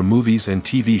marketing for movies and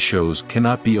TV shows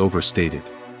cannot be overstated.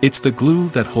 It's the glue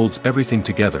that holds everything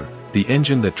together, the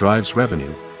engine that drives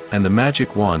revenue, and the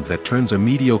magic wand that turns a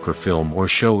mediocre film or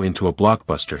show into a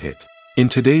blockbuster hit. In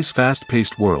today's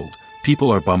fast-paced world,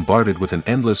 people are bombarded with an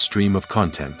endless stream of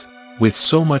content. With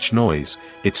so much noise,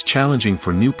 it's challenging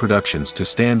for new productions to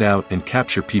stand out and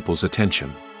capture people's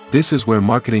attention. This is where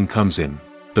marketing comes in.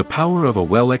 The power of a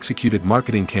well-executed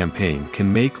marketing campaign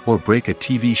can make or break a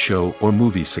TV show or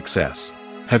movie's success.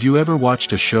 Have you ever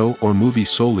watched a show or movie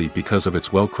solely because of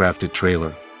its well-crafted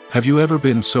trailer? Have you ever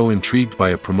been so intrigued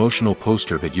by a promotional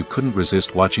poster that you couldn't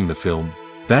resist watching the film?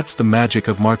 That's the magic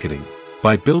of marketing.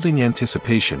 By building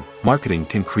anticipation, marketing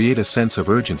can create a sense of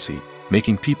urgency,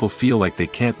 making people feel like they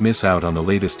can't miss out on the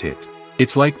latest hit.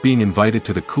 It's like being invited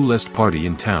to the coolest party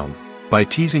in town. By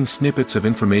teasing snippets of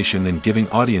information and giving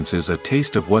audiences a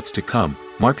taste of what's to come,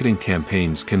 marketing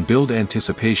campaigns can build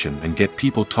anticipation and get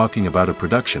people talking about a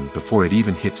production before it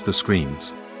even hits the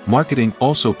screens. Marketing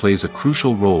also plays a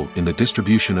crucial role in the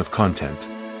distribution of content.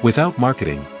 Without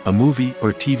marketing, a movie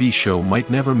or TV show might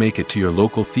never make it to your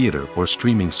local theater or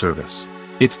streaming service.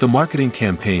 It's the marketing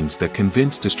campaigns that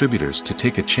convince distributors to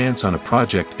take a chance on a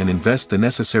project and invest the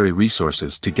necessary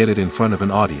resources to get it in front of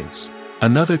an audience.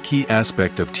 Another key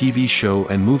aspect of TV show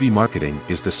and movie marketing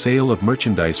is the sale of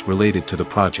merchandise related to the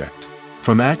project.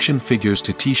 From action figures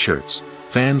to t-shirts,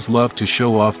 fans love to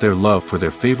show off their love for their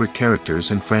favorite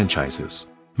characters and franchises.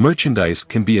 Merchandise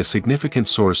can be a significant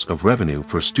source of revenue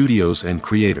for studios and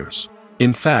creators.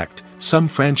 In fact, some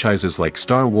franchises like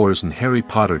Star Wars and Harry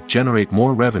Potter generate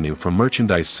more revenue from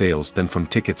merchandise sales than from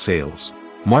ticket sales.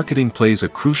 Marketing plays a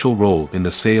crucial role in the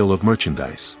sale of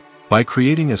merchandise. By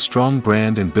creating a strong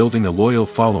brand and building a loyal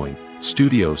following,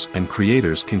 studios and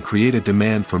creators can create a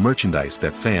demand for merchandise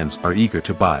that fans are eager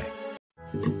to buy.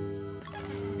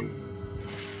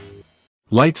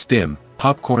 Lights dim,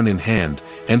 popcorn in hand,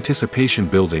 anticipation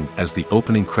building as the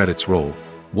opening credits roll.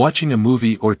 Watching a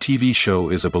movie or TV show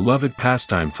is a beloved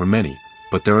pastime for many,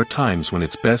 but there are times when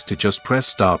it's best to just press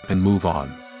stop and move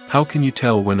on. How can you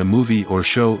tell when a movie or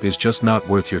show is just not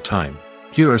worth your time?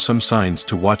 Here are some signs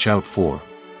to watch out for.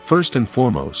 First and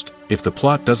foremost, if the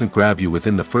plot doesn't grab you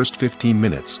within the first 15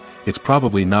 minutes, it's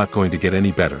probably not going to get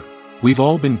any better. We've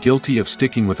all been guilty of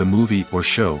sticking with a movie or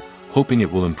show, hoping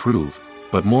it will improve,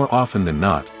 but more often than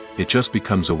not, it just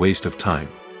becomes a waste of time.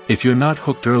 If you're not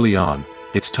hooked early on,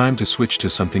 it's time to switch to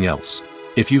something else.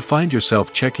 If you find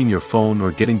yourself checking your phone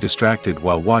or getting distracted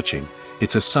while watching,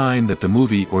 it's a sign that the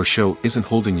movie or show isn't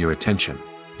holding your attention.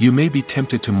 You may be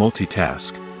tempted to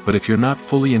multitask, but if you're not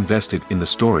fully invested in the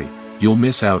story, you'll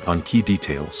miss out on key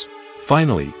details.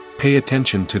 Finally, pay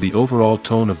attention to the overall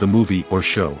tone of the movie or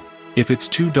show. If it's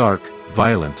too dark,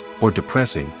 violent, or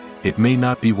depressing, it may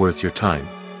not be worth your time.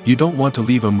 You don't want to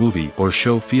leave a movie or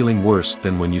show feeling worse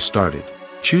than when you started.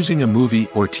 Choosing a movie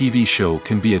or TV show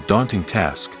can be a daunting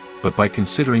task, but by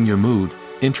considering your mood,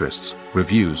 interests,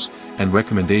 reviews, and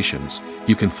recommendations,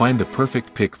 you can find the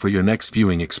perfect pick for your next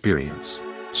viewing experience.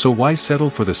 So why settle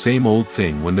for the same old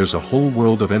thing when there's a whole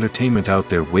world of entertainment out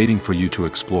there waiting for you to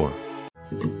explore?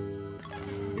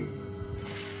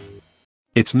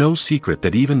 It's no secret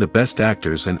that even the best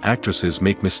actors and actresses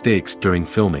make mistakes during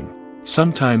filming.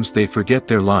 Sometimes they forget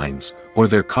their lines, or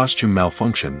their costume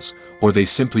malfunctions, or they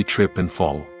simply trip and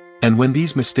fall. And when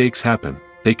these mistakes happen,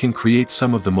 they can create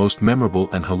some of the most memorable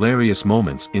and hilarious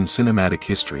moments in cinematic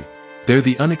history. They're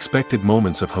the unexpected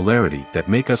moments of hilarity that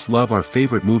make us love our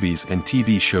favorite movies and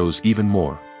TV shows even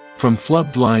more. From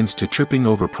flubbed lines to tripping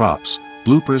over props,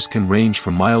 bloopers can range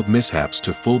from mild mishaps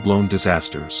to full-blown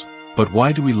disasters. But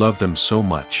why do we love them so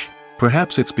much?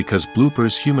 Perhaps it's because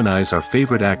bloopers humanize our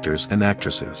favorite actors and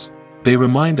actresses. They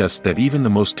remind us that even the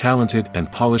most talented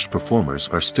and polished performers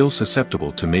are still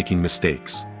susceptible to making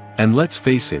mistakes. And let's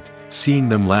face it, seeing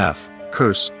them laugh,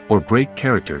 curse, or break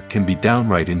character can be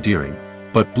downright endearing.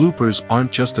 But bloopers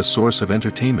aren't just a source of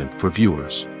entertainment for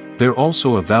viewers. They're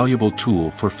also a valuable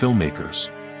tool for filmmakers.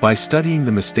 By studying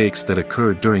the mistakes that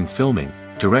occurred during filming,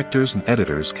 directors and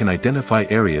editors can identify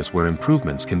areas where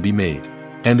improvements can be made.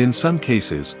 And in some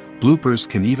cases, bloopers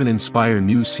can even inspire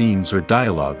new scenes or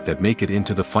dialogue that make it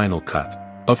into the final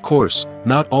cut. Of course,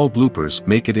 not all bloopers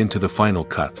make it into the final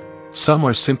cut. Some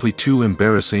are simply too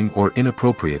embarrassing or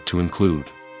inappropriate to include.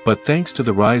 But thanks to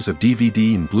the rise of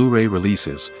DVD and Blu-ray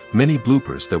releases, many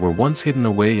bloopers that were once hidden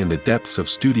away in the depths of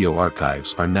studio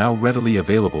archives are now readily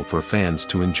available for fans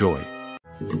to enjoy.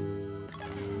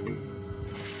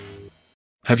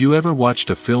 Have you ever watched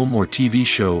a film or TV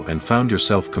show and found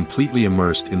yourself completely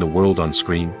immersed in the world on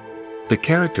screen? The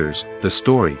characters, the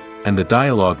story, and the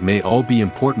dialogue may all be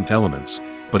important elements,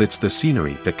 but it's the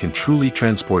scenery that can truly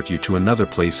transport you to another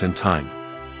place and time.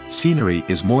 Scenery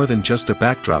is more than just a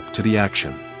backdrop to the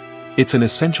action. It's an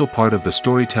essential part of the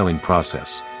storytelling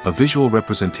process, a visual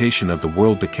representation of the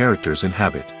world the characters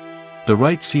inhabit. The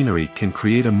right scenery can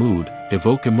create a mood,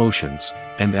 evoke emotions,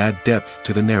 and add depth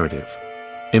to the narrative.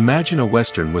 Imagine a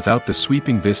Western without the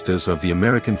sweeping vistas of the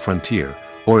American frontier,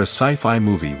 or a sci-fi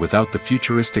movie without the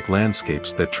futuristic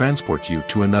landscapes that transport you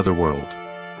to another world.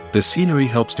 The scenery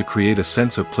helps to create a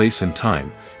sense of place and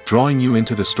time, drawing you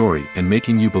into the story and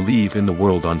making you believe in the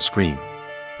world on screen.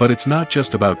 But it's not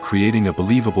just about creating a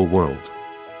believable world.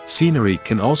 Scenery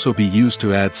can also be used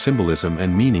to add symbolism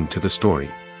and meaning to the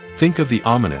story. Think of the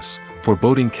ominous,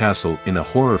 foreboding castle in a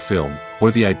horror film,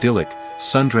 or the idyllic,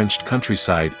 sun-drenched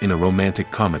countryside in a romantic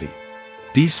comedy.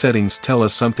 These settings tell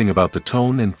us something about the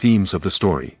tone and themes of the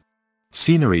story.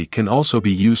 Scenery can also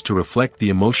be used to reflect the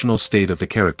emotional state of the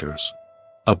characters.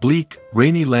 A bleak,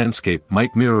 rainy landscape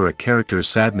might mirror a character's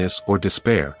sadness or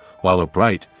despair, while a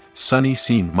bright, sunny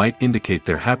scene might indicate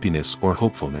their happiness or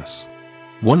hopefulness.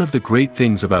 One of the great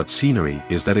things about scenery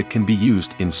is that it can be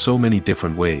used in so many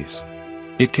different ways.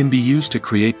 It can be used to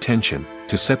create tension,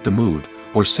 to set the mood,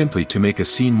 or simply to make a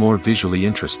scene more visually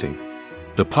interesting.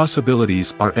 The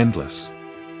possibilities are endless.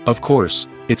 Of course,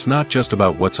 it's not just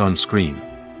about what's on screen.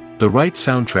 The right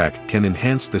soundtrack can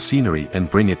enhance the scenery and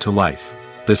bring it to life.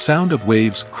 The sound of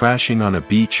waves crashing on a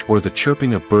beach or the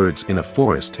chirping of birds in a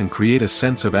forest can create a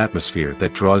sense of atmosphere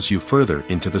that draws you further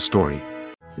into the story.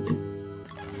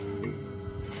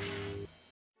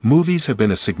 Movies have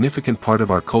been a significant part of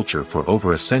our culture for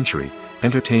over a century,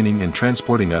 entertaining and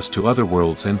transporting us to other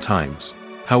worlds and times.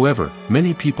 However,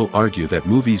 many people argue that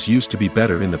movies used to be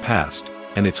better in the past,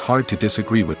 and it's hard to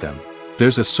disagree with them.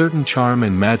 There's a certain charm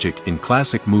and magic in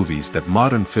classic movies that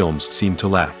modern films seem to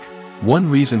lack. One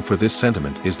reason for this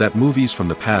sentiment is that movies from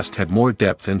the past had more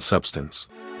depth and substance.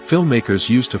 Filmmakers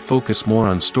used to focus more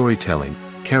on storytelling,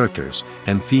 characters,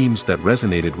 and themes that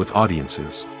resonated with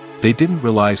audiences. They didn't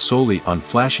rely solely on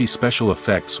flashy special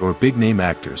effects or big-name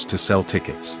actors to sell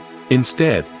tickets.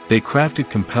 Instead, they crafted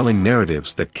compelling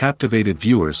narratives that captivated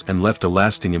viewers and left a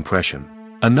lasting impression.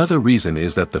 Another reason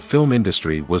is that the film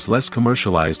industry was less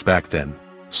commercialized back then.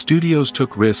 Studios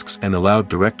took risks and allowed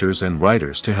directors and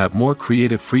writers to have more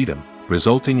creative freedom,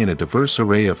 resulting in a diverse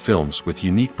array of films with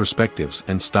unique perspectives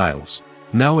and styles.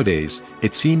 Nowadays,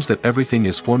 it seems that everything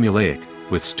is formulaic,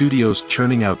 with studios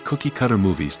churning out cookie-cutter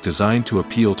movies designed to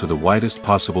appeal to the widest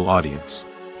possible audience.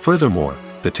 Furthermore,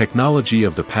 the technology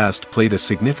of the past played a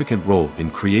significant role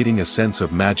in creating a sense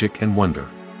of magic and wonder.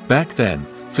 Back then,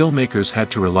 filmmakers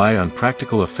had to rely on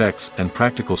practical effects and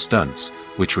practical stunts,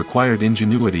 which required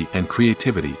ingenuity and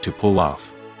creativity to pull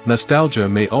off. Nostalgia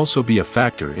may also be a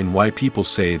factor in why people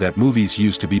say that movies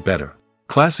used to be better.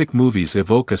 Classic movies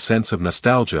evoke a sense of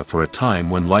nostalgia for a time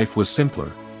when life was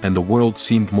simpler, and the world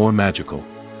seemed more magical.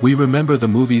 We remember the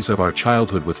movies of our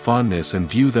childhood with fondness and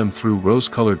view them through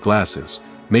rose-colored glasses,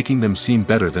 making them seem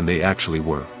better than they actually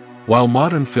were. While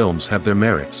modern films have their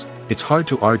merits, it's hard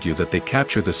to argue that they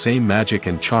capture the same magic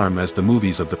and charm as the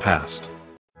movies of the past.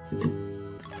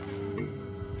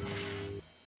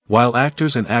 While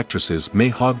actors and actresses may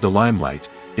hog the limelight,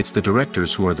 it's the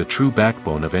directors who are the true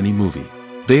backbone of any movie.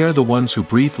 They are the ones who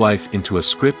breathe life into a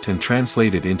script and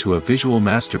translate it into a visual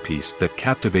masterpiece that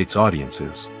captivates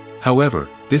audiences. However,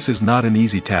 this is not an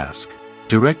easy task.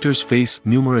 Directors face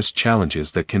numerous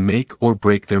challenges that can make or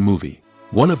break their movie.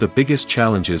 One of the biggest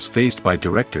challenges faced by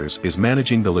directors is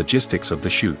managing the logistics of the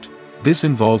shoot. This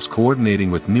involves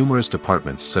coordinating with numerous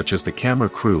departments such as the camera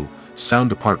crew, sound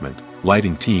department,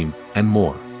 lighting team, and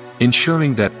more.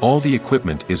 Ensuring that all the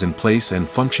equipment is in place and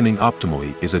functioning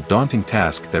optimally is a daunting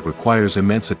task that requires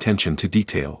immense attention to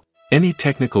detail. Any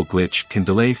technical glitch can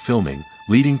delay filming,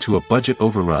 leading to a budget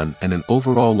overrun and an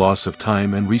overall loss of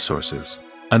time and resources.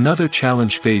 Another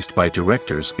challenge faced by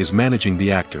directors is managing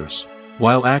the actors.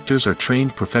 While actors are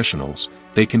trained professionals,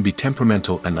 they can be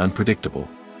temperamental and unpredictable.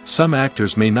 Some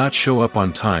actors may not show up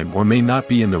on time or may not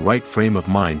be in the right frame of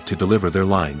mind to deliver their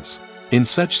lines. In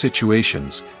such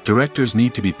situations, directors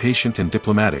need to be patient and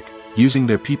diplomatic, using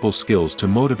their people skills to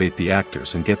motivate the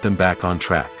actors and get them back on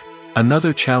track.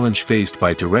 Another challenge faced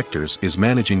by directors is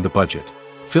managing the budget.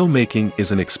 Filmmaking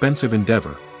is an expensive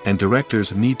endeavor, and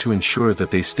directors need to ensure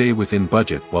that they stay within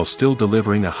budget while still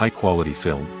delivering a high-quality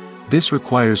film. This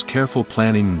requires careful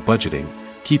planning and budgeting,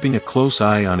 keeping a close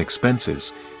eye on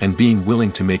expenses, and being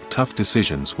willing to make tough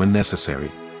decisions when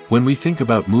necessary. When we think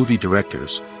about movie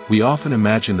directors, we often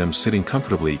imagine them sitting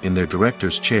comfortably in their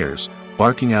director's chairs,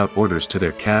 barking out orders to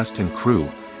their cast and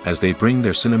crew, as they bring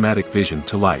their cinematic vision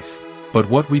to life. But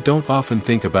what we don't often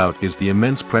think about is the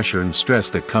immense pressure and stress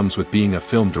that comes with being a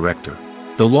film director.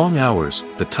 The long hours,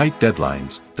 the tight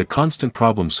deadlines, the constant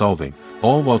problem solving,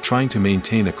 all while trying to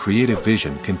maintain a creative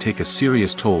vision can take a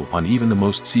serious toll on even the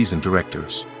most seasoned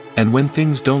directors. And when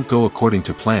things don't go according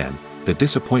to plan, the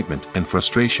disappointment and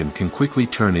frustration can quickly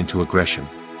turn into aggression.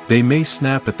 They may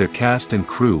snap at their cast and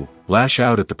crew, lash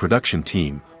out at the production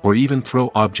team, or even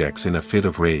throw objects in a fit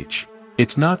of rage.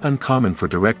 It's not uncommon for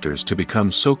directors to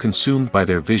become so consumed by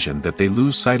their vision that they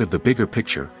lose sight of the bigger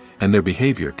picture, and their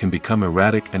behavior can become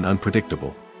erratic and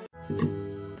unpredictable.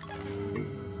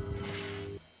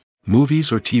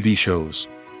 Movies or TV shows?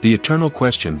 The eternal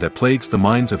question that plagues the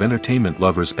minds of entertainment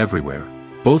lovers everywhere.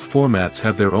 Both formats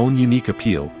have their own unique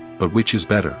appeal, but which is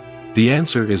better? The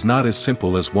answer is not as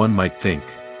simple as one might think.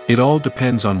 It all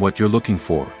depends on what you're looking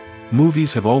for.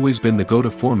 Movies have always been the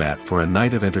go-to format for a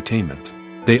night of entertainment.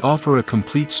 They offer a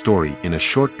complete story in a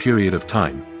short period of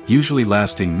time, usually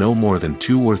lasting no more than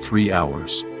 2 or 3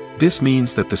 hours. This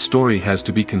means that the story has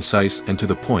to be concise and to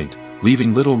the point,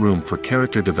 leaving little room for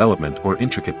character development or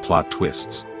intricate plot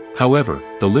twists. However,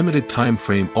 the limited time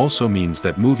frame also means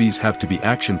that movies have to be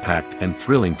action-packed and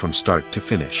thrilling from start to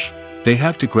finish. They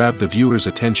have to grab the viewer's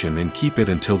attention and keep it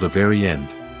until the very end.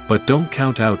 But don't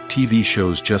count out TV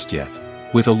shows just yet.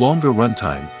 With a longer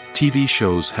runtime, TV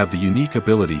shows have the unique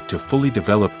ability to fully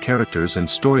develop characters and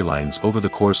storylines over the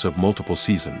course of multiple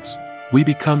seasons. We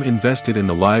become invested in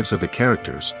the lives of the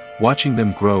characters, watching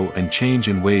them grow and change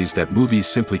in ways that movies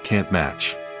simply can't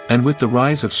match. And with the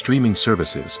rise of streaming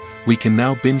services, we can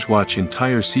now binge-watch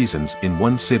entire seasons in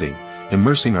one sitting,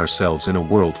 immersing ourselves in a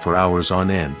world for hours on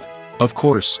end. Of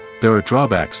course, there are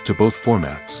drawbacks to both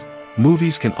formats.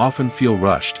 Movies can often feel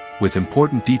rushed, with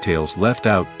important details left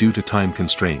out due to time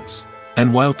constraints.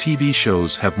 And while TV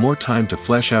shows have more time to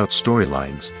flesh out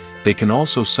storylines, they can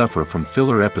also suffer from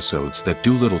filler episodes that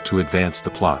do little to advance the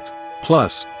plot.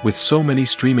 Plus, with so many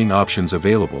streaming options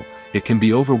available, it can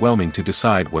be overwhelming to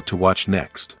decide what to watch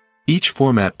next. Each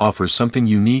format offers something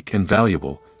unique and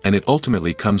valuable, and it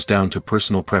ultimately comes down to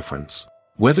personal preference.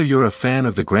 Whether you're a fan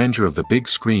of the grandeur of the big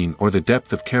screen or the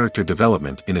depth of character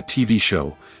development in a TV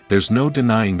show, there's no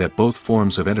denying that both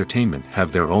forms of entertainment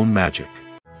have their own magic.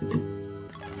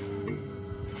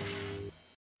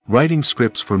 Writing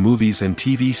scripts for movies and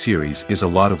TV series is a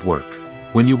lot of work.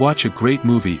 When you watch a great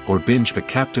movie or binge a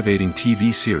captivating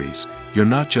TV series, you're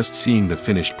not just seeing the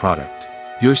finished product.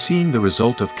 You're seeing the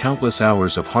result of countless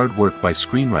hours of hard work by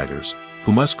screenwriters,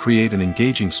 who must create an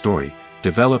engaging story,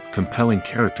 develop compelling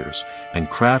characters, and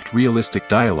craft realistic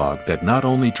dialogue that not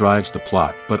only drives the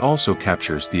plot but also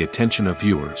captures the attention of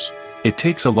viewers. It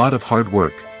takes a lot of hard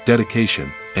work,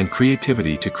 dedication, and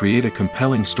creativity to create a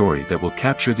compelling story that will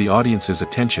capture the audience's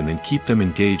attention and keep them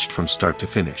engaged from start to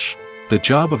finish. The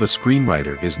job of a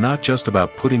screenwriter is not just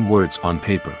about putting words on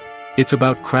paper. It's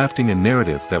about crafting a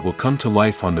narrative that will come to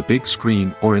life on the big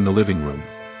screen or in the living room.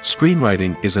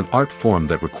 Screenwriting is an art form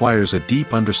that requires a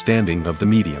deep understanding of the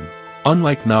medium.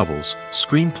 Unlike novels,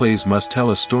 screenplays must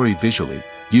tell a story visually,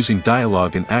 using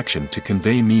dialogue and action to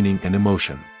convey meaning and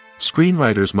emotion.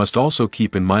 Screenwriters must also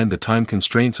keep in mind the time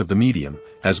constraints of the medium,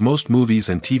 as most movies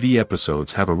and TV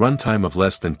episodes have a runtime of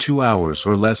less than 2 hours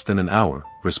or less than an hour,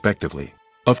 respectively.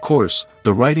 Of course,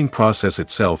 the writing process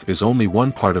itself is only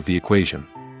one part of the equation.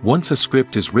 Once a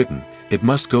script is written, it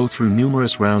must go through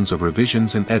numerous rounds of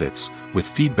revisions and edits, with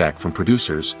feedback from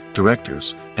producers,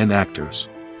 directors, and actors.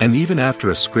 And even after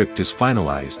a script is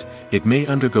finalized, it may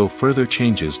undergo further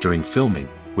changes during filming,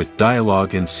 with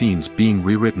dialogue and scenes being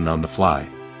rewritten on the fly.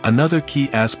 Another key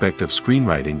aspect of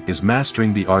screenwriting is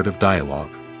mastering the art of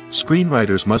dialogue.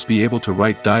 Screenwriters must be able to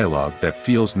write dialogue that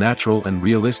feels natural and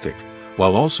realistic,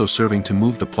 while also serving to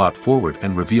move the plot forward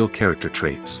and reveal character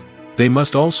traits. They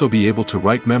must also be able to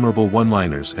write memorable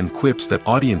one-liners and quips that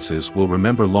audiences will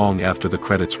remember long after the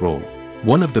credits roll.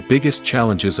 One of the biggest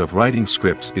challenges of writing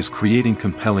scripts is creating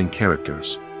compelling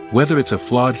characters. Whether it's a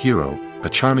flawed hero, a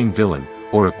charming villain,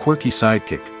 or a quirky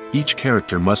sidekick, each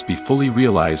character must be fully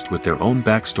realized with their own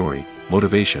backstory,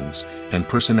 motivations, and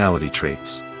personality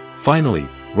traits. Finally,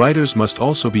 writers must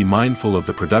also be mindful of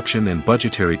the production and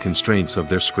budgetary constraints of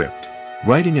their script.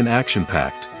 Writing an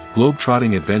action-packed,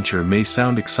 globe-trotting adventure may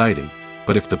sound exciting,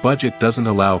 but if the budget doesn't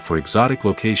allow for exotic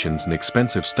locations and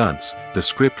expensive stunts, the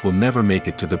script will never make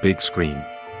it to the big screen.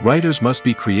 Writers must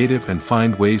be creative and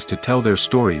find ways to tell their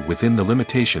story within the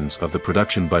limitations of the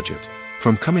production budget.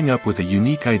 From coming up with a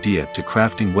unique idea to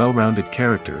crafting well-rounded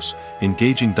characters,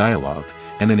 engaging dialogue,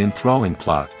 and an enthralling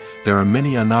plot, there are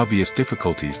many unobvious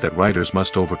difficulties that writers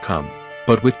must overcome.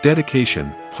 But with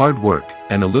dedication, hard work,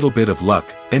 and a little bit of luck,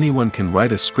 anyone can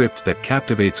write a script that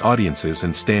captivates audiences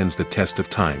and stands the test of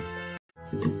time.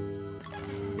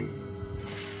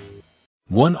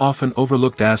 One often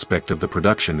overlooked aspect of the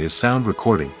production is sound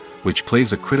recording, which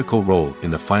plays a critical role in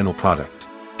the final product.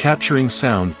 Capturing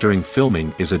sound during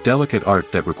filming is a delicate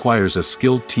art that requires a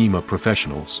skilled team of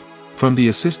professionals. From the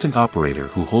assistant operator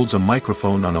who holds a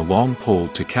microphone on a long pole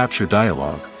to capture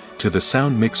dialogue, to the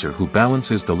sound mixer who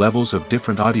balances the levels of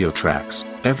different audio tracks,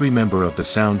 every member of the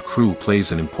sound crew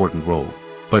plays an important role.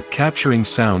 But capturing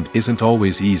sound isn't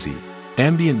always easy.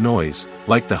 Ambient noise,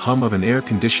 like the hum of an air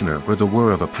conditioner or the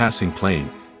whir of a passing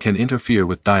plane, can interfere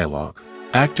with dialogue.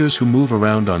 Actors who move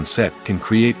around on set can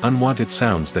create unwanted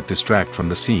sounds that distract from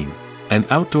the scene. And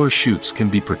outdoor shoots can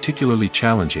be particularly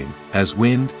challenging, as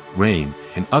wind, rain,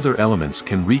 and other elements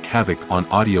can wreak havoc on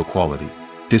audio quality.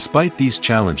 Despite these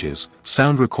challenges,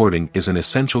 sound recording is an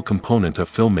essential component of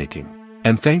filmmaking.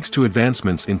 And thanks to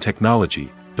advancements in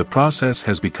technology, the process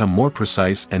has become more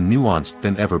precise and nuanced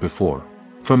than ever before.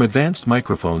 From advanced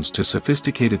microphones to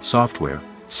sophisticated software,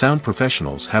 sound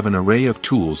professionals have an array of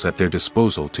tools at their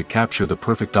disposal to capture the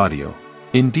perfect audio.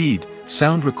 Indeed,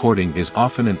 sound recording is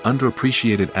often an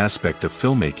underappreciated aspect of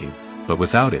filmmaking, but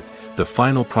without it, the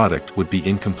final product would be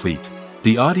incomplete.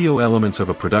 The audio elements of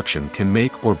a production can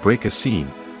make or break a scene,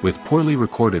 with poorly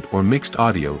recorded or mixed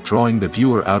audio drawing the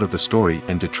viewer out of the story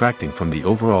and detracting from the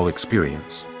overall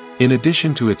experience. In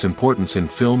addition to its importance in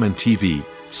film and TV,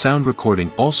 sound recording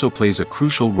also plays a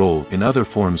crucial role in other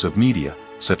forms of media,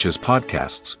 such as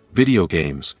podcasts, video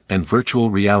games, and virtual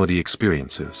reality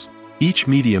experiences. Each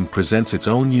medium presents its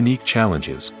own unique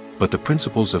challenges, but the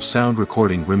principles of sound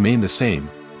recording remain the same,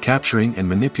 capturing and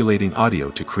manipulating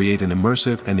audio to create an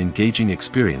immersive and engaging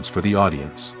experience for the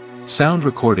audience. Sound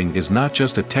recording is not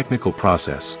just a technical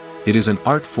process, it is an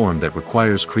art form that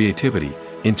requires creativity,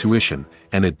 intuition,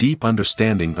 and a deep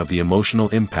understanding of the emotional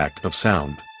impact of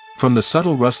sound. From the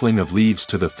subtle rustling of leaves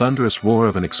to the thunderous roar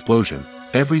of an explosion,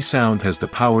 every sound has the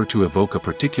power to evoke a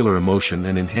particular emotion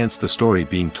and enhance the story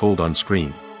being told on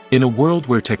screen. In a world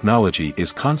where technology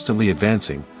is constantly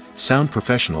advancing, sound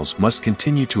professionals must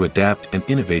continue to adapt and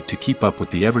innovate to keep up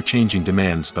with the ever-changing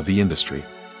demands of the industry.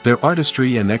 Their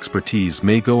artistry and expertise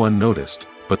may go unnoticed,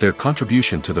 but their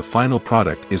contribution to the final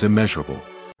product is immeasurable.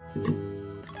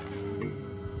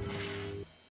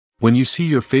 When you see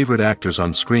your favorite actors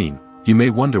on screen, you may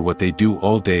wonder what they do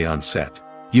all day on set.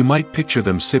 You might picture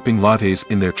them sipping lattes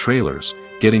in their trailers,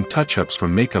 getting touch-ups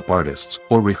from makeup artists,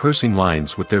 or rehearsing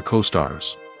lines with their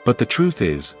co-stars. But the truth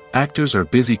is, actors are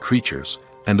busy creatures,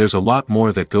 and there's a lot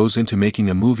more that goes into making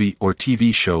a movie or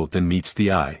TV show than meets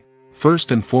the eye.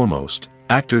 First and foremost,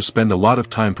 actors spend a lot of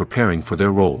time preparing for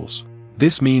their roles.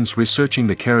 This means researching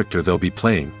the character they'll be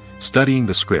playing, studying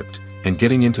the script, and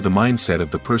getting into the mindset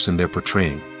of the person they're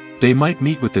portraying. They might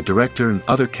meet with the director and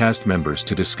other cast members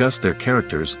to discuss their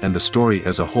characters and the story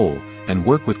as a whole, and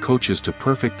work with coaches to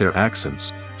perfect their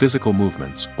accents, physical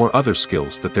movements, or other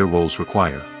skills that their roles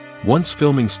require. Once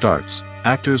filming starts,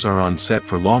 actors are on set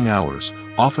for long hours,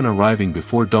 often arriving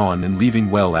before dawn and leaving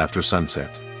well after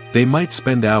sunset. They might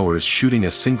spend hours shooting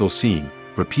a single scene,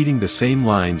 repeating the same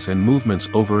lines and movements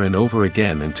over and over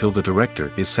again until the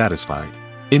director is satisfied.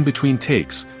 In between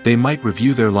takes, they might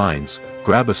review their lines,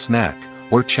 grab a snack,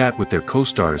 or chat with their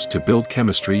co-stars to build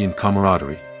chemistry and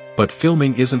camaraderie. But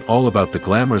filming isn't all about the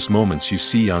glamorous moments you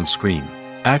see on screen.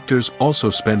 Actors also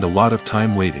spend a lot of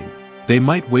time waiting. They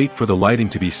might wait for the lighting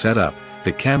to be set up,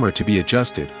 the camera to be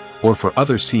adjusted, or for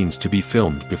other scenes to be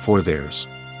filmed before theirs.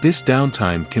 This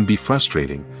downtime can be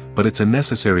frustrating, but it's a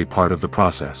necessary part of the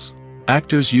process.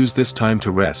 Actors use this time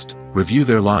to rest, review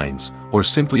their lines, or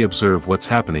simply observe what's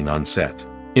happening on set.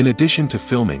 In addition to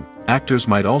filming, actors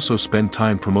might also spend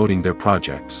time promoting their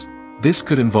projects. This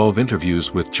could involve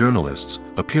interviews with journalists,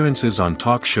 appearances on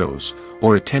talk shows,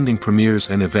 or attending premieres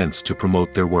and events to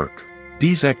promote their work.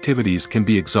 These activities can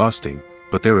be exhausting,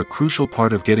 but they're a crucial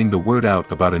part of getting the word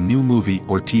out about a new movie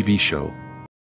or TV show.